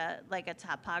explanation, like a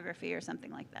topography or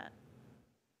something like that.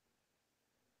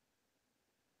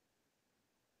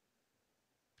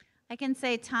 I can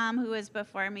say Tom, who was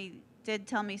before me, did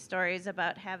tell me stories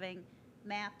about having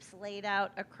maps laid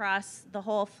out across the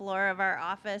whole floor of our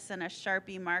office and a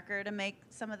Sharpie marker to make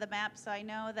some of the maps. So I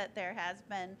know that there has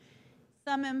been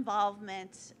some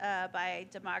involvement by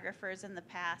demographers in the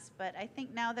past, but I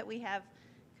think now that we have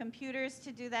computers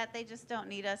to do that, they just don't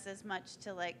need us as much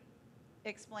to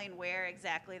explain where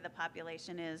exactly the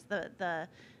population is. The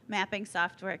mapping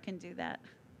software can do that.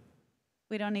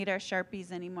 We don't need our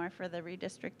Sharpies anymore for the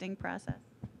redistricting process.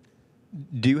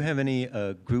 Do you have any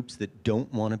groups that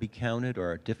don't want to be counted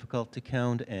or are difficult to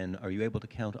count? And are you able to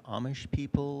count Amish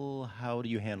people? How do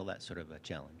you handle that sort of a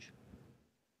challenge?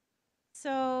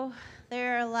 So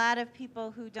there are a lot of people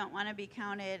who don't want to be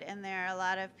counted, and there are a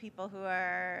lot of people who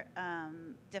are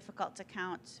difficult to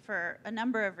count for a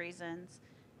number of reasons.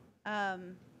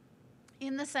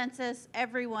 In the census,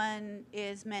 everyone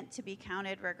is meant to be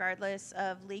counted regardless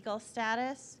of legal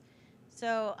status.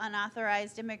 So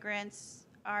unauthorized immigrants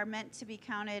are meant to be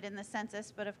counted in the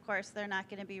census, but of course they're not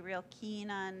going to be real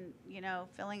keen on,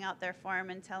 filling out their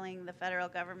form and telling the federal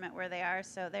government where they are.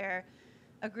 So they're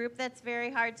a group that's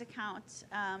very hard to count.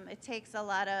 It takes a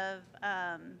lot of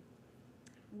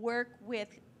work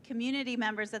with community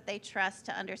members that they trust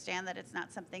to understand that it's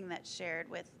not something that's shared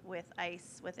with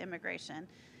ICE, with immigration.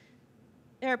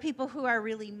 There are people who are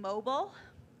really mobile,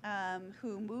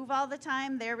 who move all the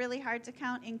time. They're really hard to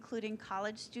count, including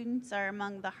college students are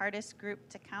among the hardest group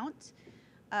to count,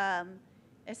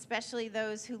 especially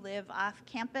those who live off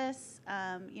campus.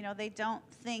 They don't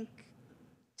think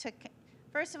to,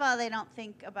 first of all, they don't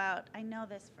think about, I know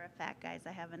this for a fact, guys,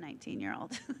 I have a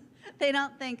 19-year-old. They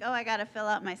don't think, oh, I got to fill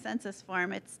out my census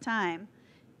form, it's time.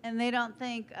 And they don't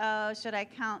think, oh, should I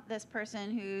count this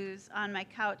person who's on my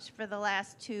couch for the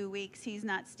last 2 weeks? He's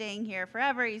not staying here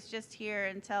forever. He's just here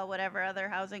until whatever other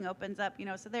housing opens up.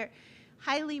 So they're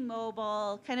highly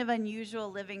mobile, kind of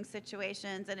unusual living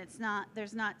situations, and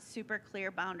there's not super clear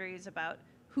boundaries about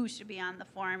who should be on the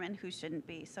form and who shouldn't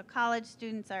be. So college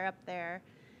students are up there.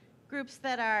 Groups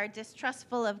that are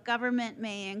distrustful of government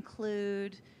may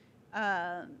include,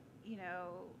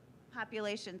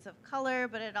 populations of color,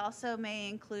 but it also may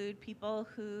include people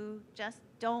who just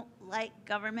don't like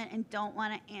government and don't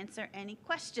want to answer any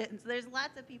questions. There's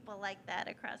lots of people like that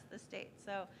across the state.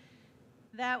 So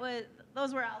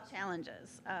those were all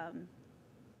challenges.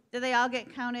 Do they all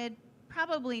get counted?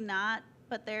 Probably not,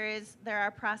 but there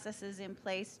are processes in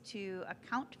place to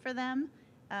account for them.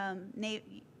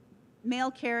 Mail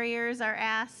carriers are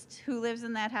asked who lives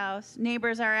in that house.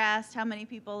 Neighbors are asked how many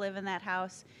people live in that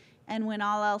house. And when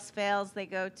all else fails, they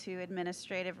go to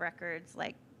administrative records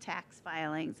like tax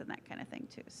filings and that kind of thing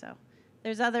too. So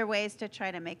there's other ways to try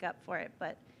to make up for it,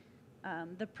 but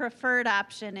the preferred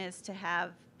option is to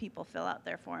have people fill out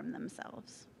their form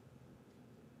themselves.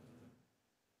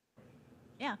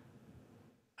 Yeah.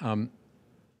 I'm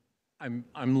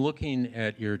looking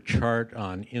at your chart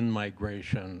on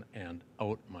in-migration and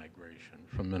out-migration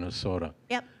from Minnesota.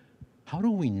 Yep. How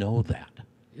do we know that?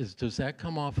 Does that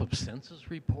come off of census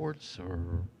reports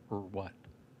or what?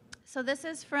 So this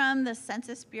is from the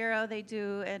Census Bureau. They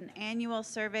do an annual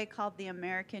survey called the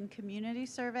American Community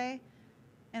Survey.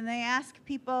 And they ask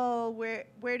people,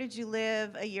 where did you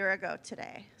live a year ago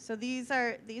today? So these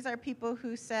are people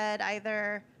who said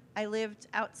either I lived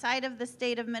outside of the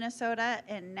state of Minnesota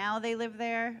and now they live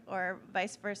there, or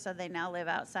vice versa, they now live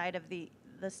outside of the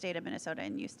state of Minnesota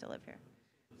and used to live here.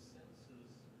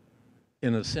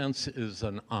 In a sense, is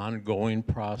an ongoing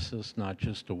process, not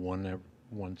just a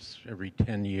once every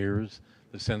 10 years.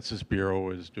 The Census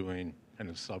Bureau is doing kind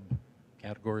of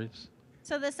subcategories.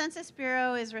 So the Census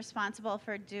Bureau is responsible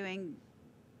for doing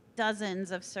dozens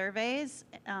of surveys.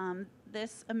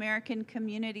 This American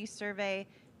Community Survey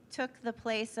took the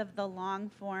place of the long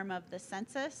form of the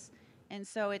census. And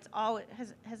so it's all,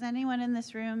 has anyone in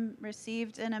this room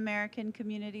received an American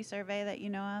Community Survey that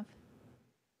you know of?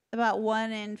 About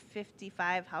 1 in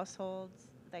 55 households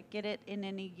that get it in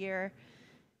any year.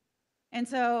 And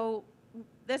so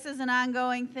this is an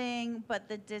ongoing thing, but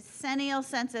the decennial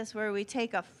census where we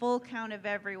take a full count of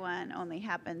everyone only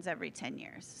happens every 10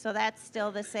 years. So that's still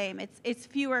the same. It's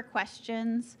fewer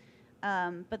questions,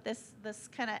 but this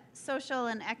kind of social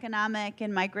and economic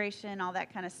and migration, all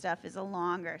that kind of stuff is a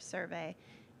longer survey.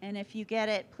 And if you get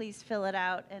it, please fill it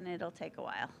out and it'll take a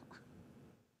while.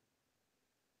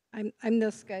 I'm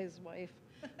this guy's wife.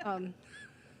 No,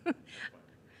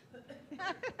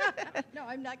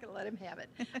 I'm not going to let him have it.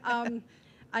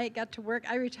 I got to work,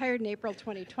 I retired in April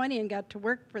 2020 and got to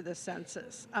work for the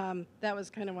census. That was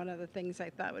kind of one of the things I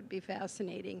thought would be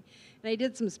fascinating. And I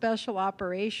did some special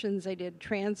operations. I did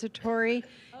transitory.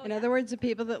 In other words, the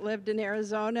people that lived in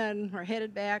Arizona and were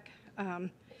headed back. And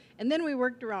then we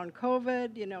worked around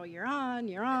COVID, you're on,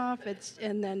 you're off,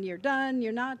 and then you're done,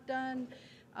 you're not done.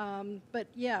 But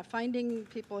yeah, finding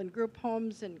people in group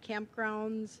homes and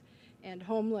campgrounds and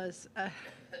homeless.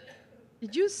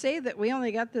 Did you say that we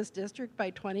only got this district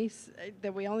by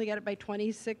that we only got it by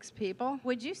 26 people?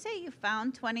 Would you say you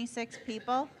found 26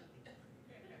 people?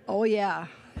 Oh, yeah.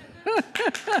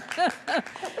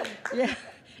 Yeah.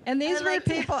 And these were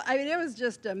people, I mean, it was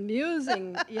just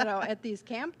amusing, at these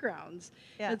campgrounds.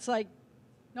 Yeah. It's like,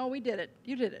 No, we did it.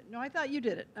 You did it. No, I thought you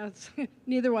did it.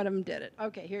 Neither one of them did it.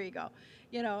 Okay, here you go.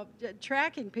 You know,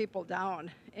 tracking people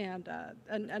down. And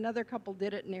another couple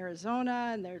did it in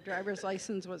Arizona, and their driver's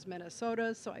license was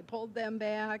Minnesota, so I pulled them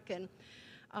back. And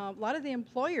a lot of the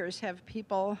employers have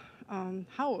people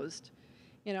housed.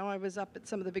 You know, I was up at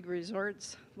some of the big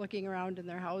resorts looking around in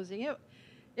their housing.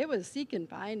 It was seek and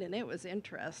find, and it was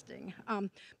interesting.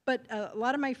 But a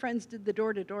lot of my friends did the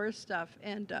door-to-door stuff,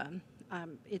 and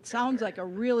it sounds like a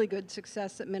really good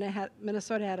success that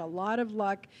Minnesota had a lot of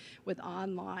luck with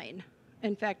online.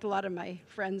 In fact, a lot of my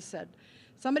friends said,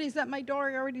 somebody's at my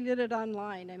door, I already did it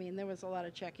online. I mean, there was a lot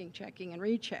of checking, and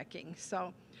rechecking.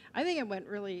 So I think it went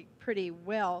really pretty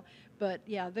well. But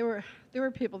yeah, there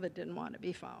were people that didn't want to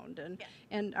be found,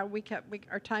 and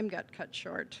our time got cut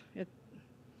short.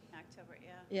 October,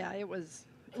 yeah. Yeah, it was.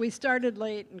 We started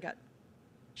late and got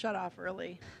shut off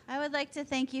early. I would like to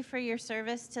thank you for your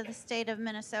service to the state of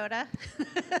Minnesota.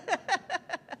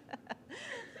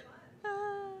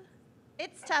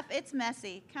 It's tough. It's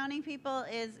messy. Counting people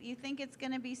is, you think it's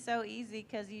going to be so easy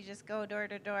because you just go door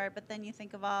to door, but then you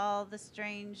think of all the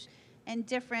strange and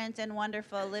different and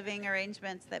wonderful living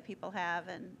arrangements that people have,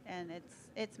 and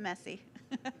it's messy.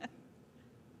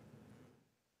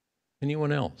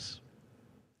 Anyone else?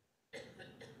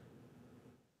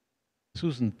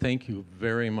 Susan, thank you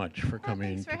very much for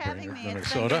coming Thanks for to having Brainerd, me.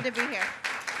 Minnesota. It's been good to be here.